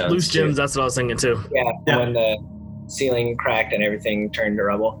gemstones. Loose gems. That's what I was thinking too. Yeah, when the ceiling cracked and everything turned to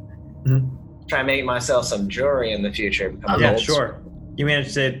rubble. Try to make myself some jewelry in the future. Yeah, sure. You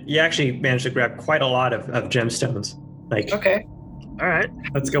actually managed to grab quite a lot of gemstones. Like, okay. All right.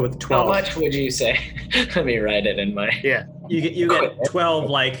 Let's go with 12. How much would you say? Let me write it in my. Yeah. You get 12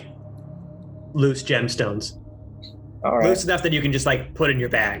 like loose gemstones. All right. Loose enough that you can just like put in your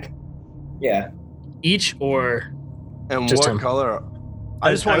bag. Yeah. Each or And just what him? color? I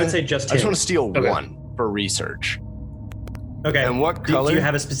would say just I just him. want to steal Okay. one for research. Okay. And what Do color? you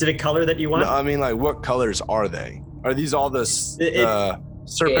have a specific color that you want? No, I mean, like, what colors are they? Are these all the It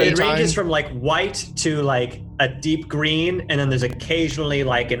serpentine? ranges from like white to like a deep green, and then there's occasionally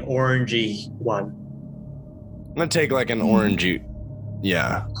like an orangey one. I'm gonna take like an orangey.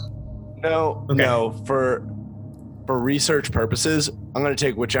 Yeah. No, Okay. no. For research purposes, I'm gonna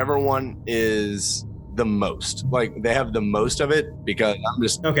take whichever one is the most. Like they have the most of it because I'm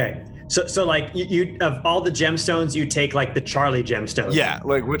just. Okay. So like you of all the gemstones, you take like the Charlie gemstone. Yeah,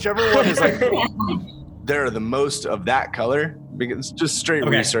 like whichever one is like they're the most of that color because it's just straight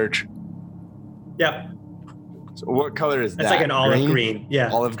Okay. research. Yep. So what color is That's that? like an olive green. Yeah.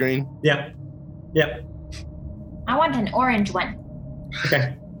 Olive green. Yep. Yep. I want an orange one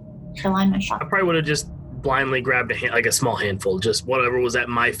Okay. to line my I shop. probably would have just blindly grabbed like a small handful, just whatever was at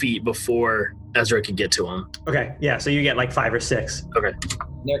my feet before Ezra could get to him. Okay. Yeah. So you get like 5 or 6. Okay.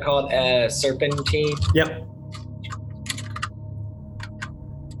 They're called serpentine. Yep.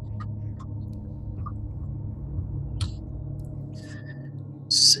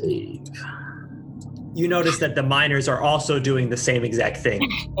 Save. You notice that the miners are also doing the same exact thing.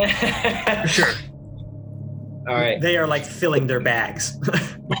 Sure. All right. They are like filling their bags.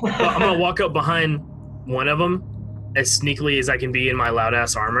 Well, I'm gonna walk up behind one of them as sneakily as I can be in my loud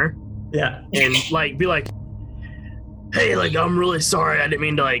ass armor, Yeah. and like be like, "Hey, like I'm really sorry. I didn't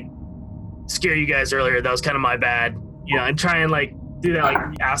mean to like scare you guys earlier. That was kind of my bad." You know, and try and like do that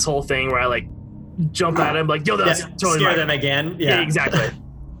like asshole thing where I like jump at him like, "Yo, that's totally Scare my them again. Yeah, Yeah. exactly.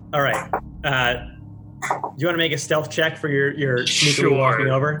 All right. Do you want to make a stealth check for your sneakily Sure. walking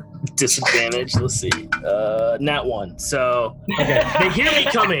over? Disadvantage. Let's see. Nat 1. So Okay. they hear me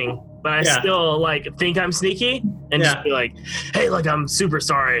coming, but I Yeah. still like think I'm sneaky and Yeah. just be like, "Hey, like I'm super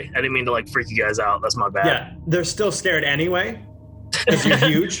sorry. I didn't mean to like freak you guys out. That's my bad." Yeah. They're still scared anyway because you're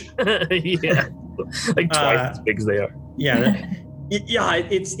huge. Yeah. Like twice as big as they are. Yeah. Yeah.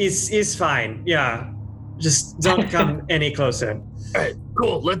 It's fine. Yeah. Just don't come any closer. All right,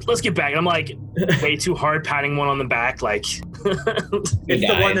 cool. Let's get back. I'm like way too hard patting one on the back. Like, It's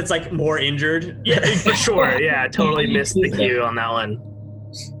the one that's like more injured. yeah, for sure. Yeah, I totally missed the cue on that one.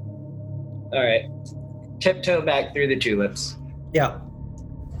 All right. Tiptoe back through the tulips. Yeah.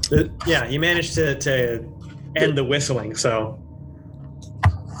 Yeah. You managed to end the whistling. So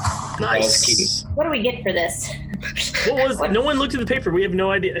Nice. What do we get for this? What was? No one looked at the paper. We have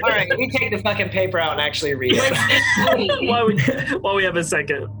no idea. All right, we take the fucking paper out and actually read it. while we have a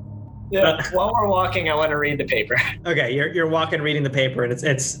second. Yeah, while we're walking, I want to read the paper. okay, you're walking, reading the paper, and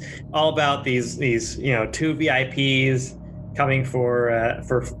it's all about these 2 VIPs coming for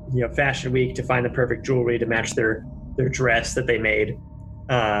Fashion Week to find the perfect jewelry to match their dress that they made,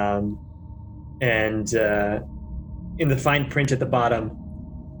 and in the fine print at the bottom,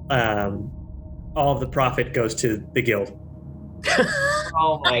 all of the profit goes to the guild.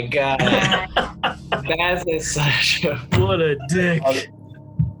 Oh my god, Baz is such a What a dick.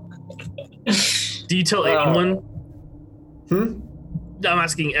 Do you tell anyone? I'm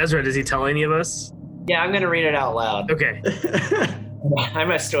asking Ezra. Does he tell any of us? Yeah, I'm gonna read it out loud. Okay.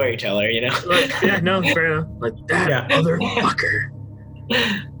 I'm a storyteller, you know. Like, yeah, no, fair enough. Like that Yeah. motherfucker.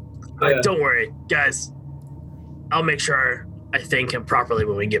 Yeah. Don't worry, guys. I'll make sure I thank him properly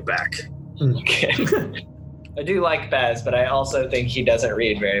when we get back. Okay. I do like Baz, but I also think he doesn't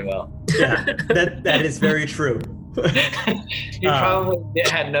read very well. Yeah, that is very true. He probably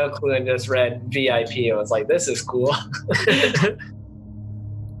had no clue and just read VIP and was like, "This is cool."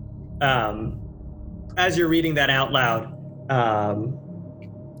 As you're reading that out loud,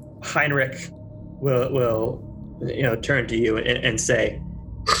 Heinrich will turn to you and say,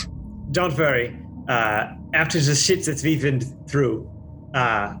 "Don't worry. After the shit that we've been through,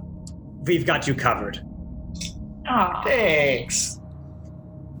 we've got you covered." Aw. Thanks.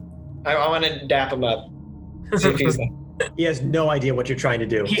 I want to dap him up. See if he's He has no idea what you're trying to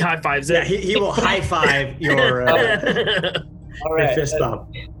do. He high fives Yeah, it. he will high five your all your right. fist bump.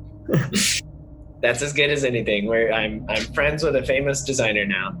 That's as good as anything. Where I'm friends with a famous designer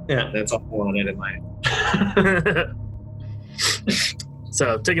now. Yeah. That's all I wanted in life.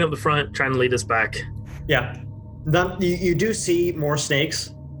 So taking up the front, trying to lead us back. Yeah. You do see more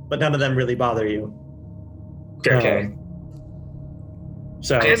snakes, but none of them really bother you. Okay.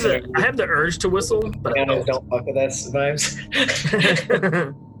 So I have the urge to whistle, but I Pianos don't fuck with us vibes.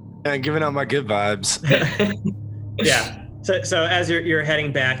 don't. And giving out my good vibes. yeah. So as you're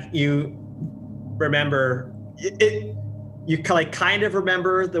heading back, you remember it. You kind of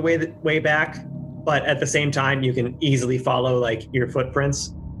remember the way back, but at the same time, you can easily follow like your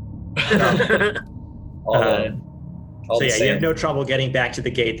footprints. All the So yeah, same. you have no trouble getting back to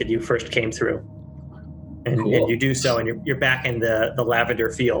the gate that you first came through, and Cool. you do so, and you're back in the lavender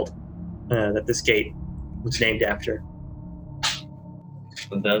field that this gate was named after.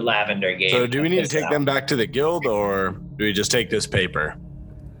 The lavender gate. So do we need to take them back to the guild, or do we just take this paper?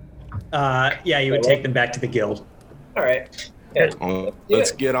 Yeah, you would take them back to the guild. All right. Yeah. Well,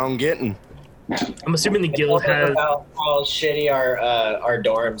 let's get on getting. I'm assuming the guild Tell them has. about how shitty our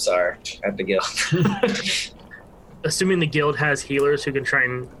dorms are at the guild. Assuming the guild has healers who can try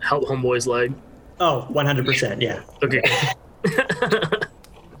and help Homeboy's leg. Oh, 100%, yeah. Okay.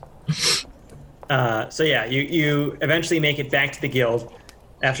 So yeah, you eventually make it back to the guild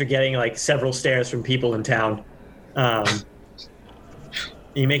after getting like several stares from people in town.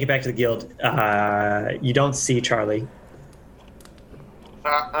 You make it back to the guild. You don't see Charlie.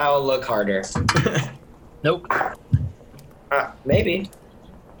 I'll look harder. Nope. Maybe.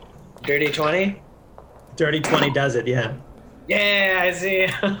 Dirty 20? Dirty 20 does it, yeah. Yeah, I see.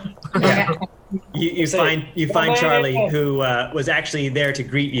 Yeah. You So- find Charlie, who was actually there to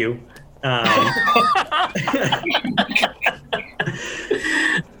greet you.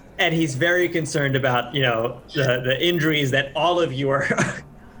 And he's very concerned about the injuries that all of you are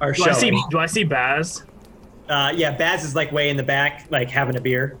showing. Do I see Baz? Yeah, Baz is like way in the back, like having a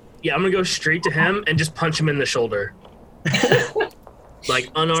beer. Yeah, I'm gonna go straight to him and just punch him in the shoulder. Like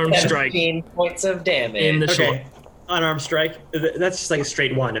unarmed strike 17 points of damage. in the Okay, shoulder. unarmed strike. That's just like a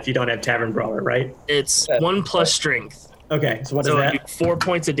straight one if you don't have Tavern Brawler, right? It's 1 plus strength. Okay, so what is So that? it'd be 4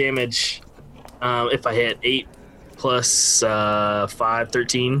 points of damage if I hit 8 plus 5,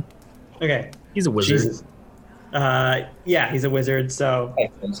 13. Okay, He's a wizard. Jesus. Yeah, he's a wizard, so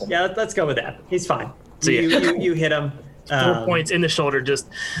yeah, let's go with that. He's fine. So, yeah. You hit him. 4 points in the shoulder, just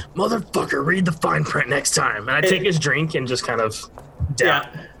motherfucker, read the fine print next time. And I take his drink and just kind of down.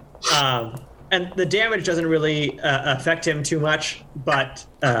 Yeah. And the damage doesn't really affect him too much, but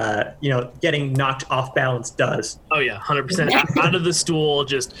getting knocked off balance does. Oh yeah, 100%. Out of the stool,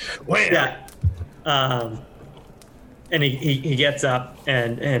 just wham. Yeah. And he gets up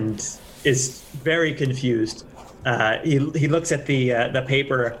and is very confused. He looks at the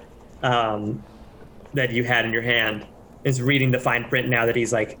paper that you had in your hand, is reading the fine print now that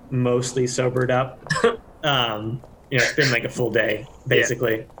he's like mostly sobered up. It's been like a full day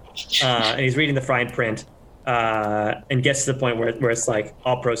basically. And he's reading the fine print and gets to the point where it's like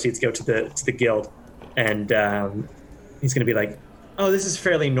all proceeds go to the guild, and he's gonna be like, oh, this is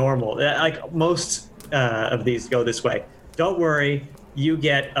fairly normal, like most of these go this way. Don't worry, you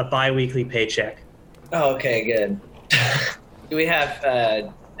get a bi-weekly paycheck. Oh, okay, good. Do we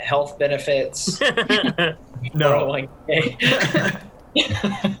have health benefits? No, 401k?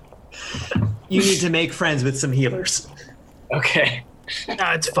 you need to make friends with some healers. Okay.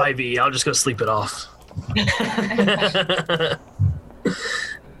 Nah, it's 5e. I'll just go sleep it off.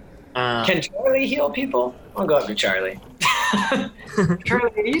 Can Charlie heal people? I'll go up to Charlie.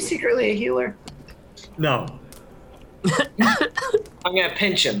 Charlie, are you secretly a healer? No. I'm gonna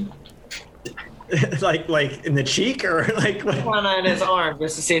pinch him. like in the cheek or like what? One on his arm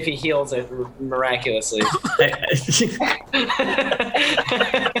just to see if he heals it miraculously.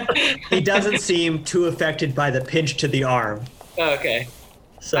 He doesn't seem too affected by the pinch to the arm. Okay.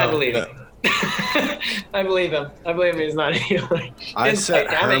 So I believe him. I believe him. I believe he's not a healer. I set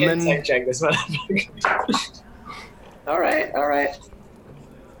I'm gonna Herman. insight check this motherfucker. All right.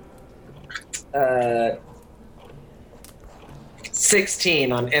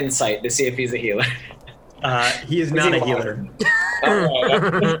 16 on insight to see if he's a healer. He is not a healer.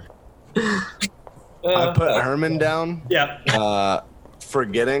 I put Herman down, Yep.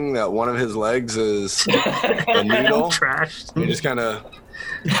 forgetting that one of his legs is a needle. Trashed. You just kind of.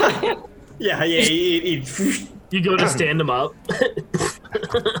 Yeah. He You go to stand him up.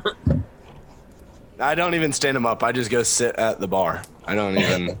 I don't even stand him up. I just go sit at the bar. I don't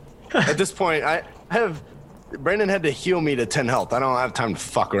even. At this point, I have. Brandon had to heal me to 10 health. I don't have time to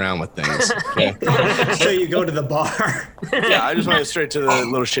fuck around with things. Okay? so you go to the bar. Yeah, I just went straight to the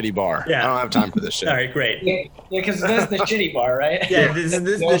little shitty bar. Yeah. I don't have time for this shit. All right, great. Yeah, because this is the shitty bar, right? Yeah, this is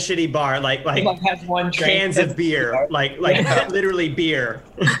the shitty bar. Like It has one drink. cans of beer. Like literally beer.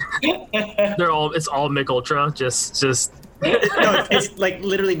 It's all Mick Ultra. Just No, it's like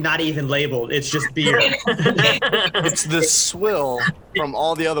literally not even labeled. It's just beer. It's the swill from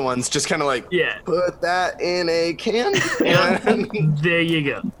all the other ones. Just kind of like, yeah. put that in a can. And There you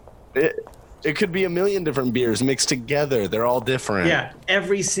go. it could be a million different beers mixed together. They're all different. Yeah,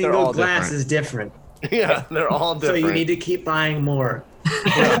 every single all glass different. is different. Yeah, they're all So different. you need to keep buying more.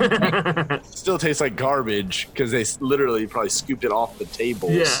 Still tastes like garbage because they literally probably scooped it off the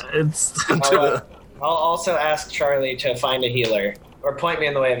tables. Yeah, it's I'll also ask Charlie to find a healer or point me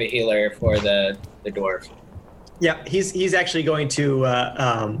in the way of a healer for the dwarf. Yeah, he's actually going to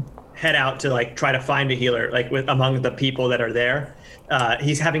head out to like try to find a healer like with among the people that are there.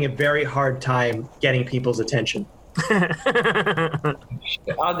 He's having a very hard time getting people's attention.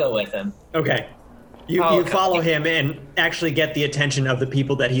 I'll go with him. Okay. You Okay. follow him and actually get the attention of the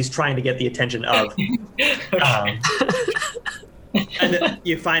people that he's trying to get the attention of. And then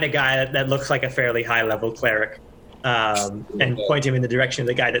you find a guy that looks like a fairly high level cleric, and point him in the direction of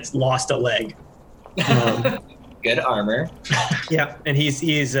the guy that's lost a leg. Good armor. Yeah, and he's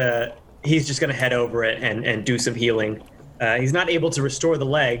just gonna head over it and do some healing. He's not able to restore the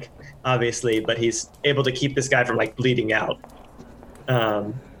leg, obviously, but he's able to keep this guy from like bleeding out.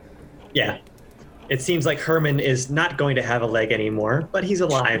 Yeah, it seems like Herman is not going to have a leg anymore, but he's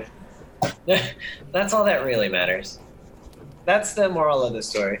alive. That's all that really matters. That's the moral of the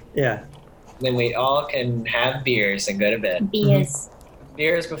story. Yeah. Then we all can have beers and go to bed. Beers,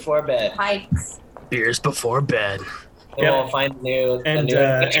 Beers before bed. pipes. beers before bed. Then Yep. we'll find a new And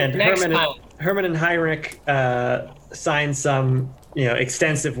adventure next time. Herman and Heinrich signed some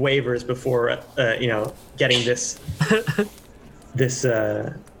extensive waivers before getting this this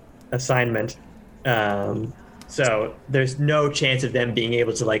assignment. So there's no chance of them being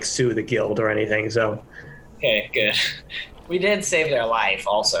able to like sue the guild or anything. So Okay, good. We did save their life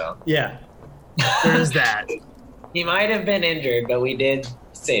also. yeah, There's that. He might have been injured, but we did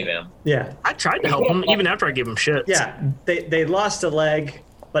save him. yeah, I tried to help him even after I gave him shit. yeah. They lost a leg,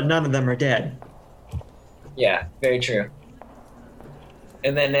 but none of them are dead. Yeah, very true.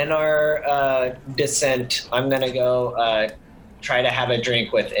 And then in our descent, I'm going to go try to have a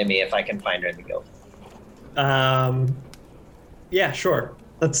drink with Emmy if I can find her in the guild. Yeah, sure.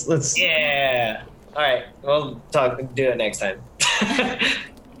 Let's. Yeah. All right. We'll do it next time.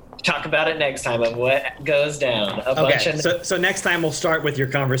 Talk about it next time of what goes down. A bunch Okay, of so next time we'll start with your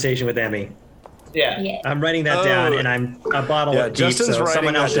conversation with Emmy. yeah. Yeah. I'm writing that down, and I'm a bottle Yeah, of deep, Justin's so writing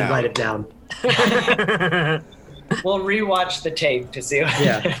someone else that should write it down. We'll rewatch the tape to see. What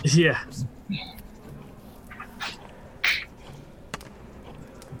Yeah. Yeah.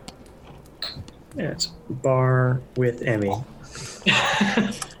 Yeah, it's bar with Emmy.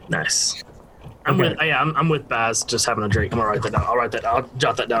 Nice. I'm Okay. I'm with Baz just having a drink. I'm gonna write that down. I'll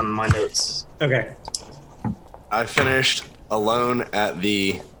jot that down in my notes. Okay. I finished alone at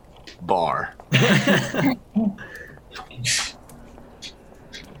the bar. What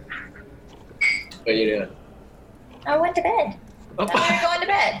are you doing? I went to bed. Oh, We're going to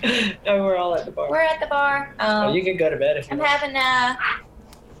bed. no, we're all at the bar. We're at the bar. Oh, you can go to bed if you I'm want. having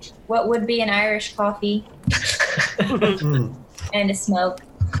what would be an Irish coffee Mm, and a smoke.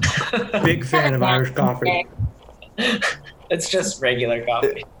 big fan of Irish coffee. It's just regular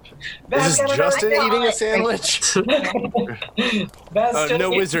coffee. Is this Justin I eating a it. sandwich? Best No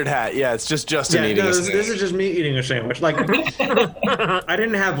wizard hat. Yeah, it's just Justin Yeah, eating no, a this sandwich. is just me eating a sandwich. Like, I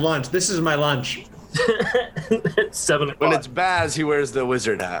didn't have lunch. This is my lunch. 7 When o'clock. it's Baz, he wears the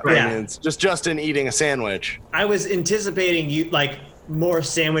wizard hat. Yeah. And it's just Justin eating a sandwich. I was anticipating you like more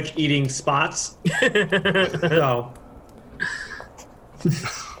sandwich eating spots. So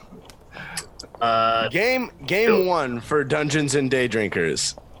Game 1 for Dungeons and Day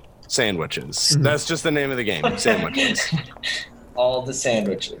Drinkers. Sandwiches. That's just the name of the game. Sandwiches. all the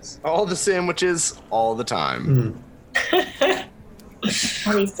sandwiches. All the sandwiches, all the time.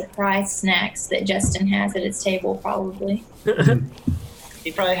 All these surprise snacks that Justin has at his table, probably.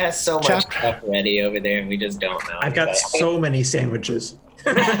 He probably has so much stuff ready over there, and we just don't know. I've got so many sandwiches.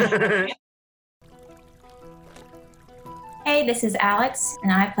 Hey, this is Alex,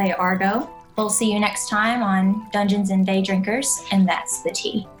 and I play Argo. We'll see you next time on Dungeons and Day Drinkers, and that's the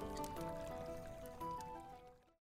tea.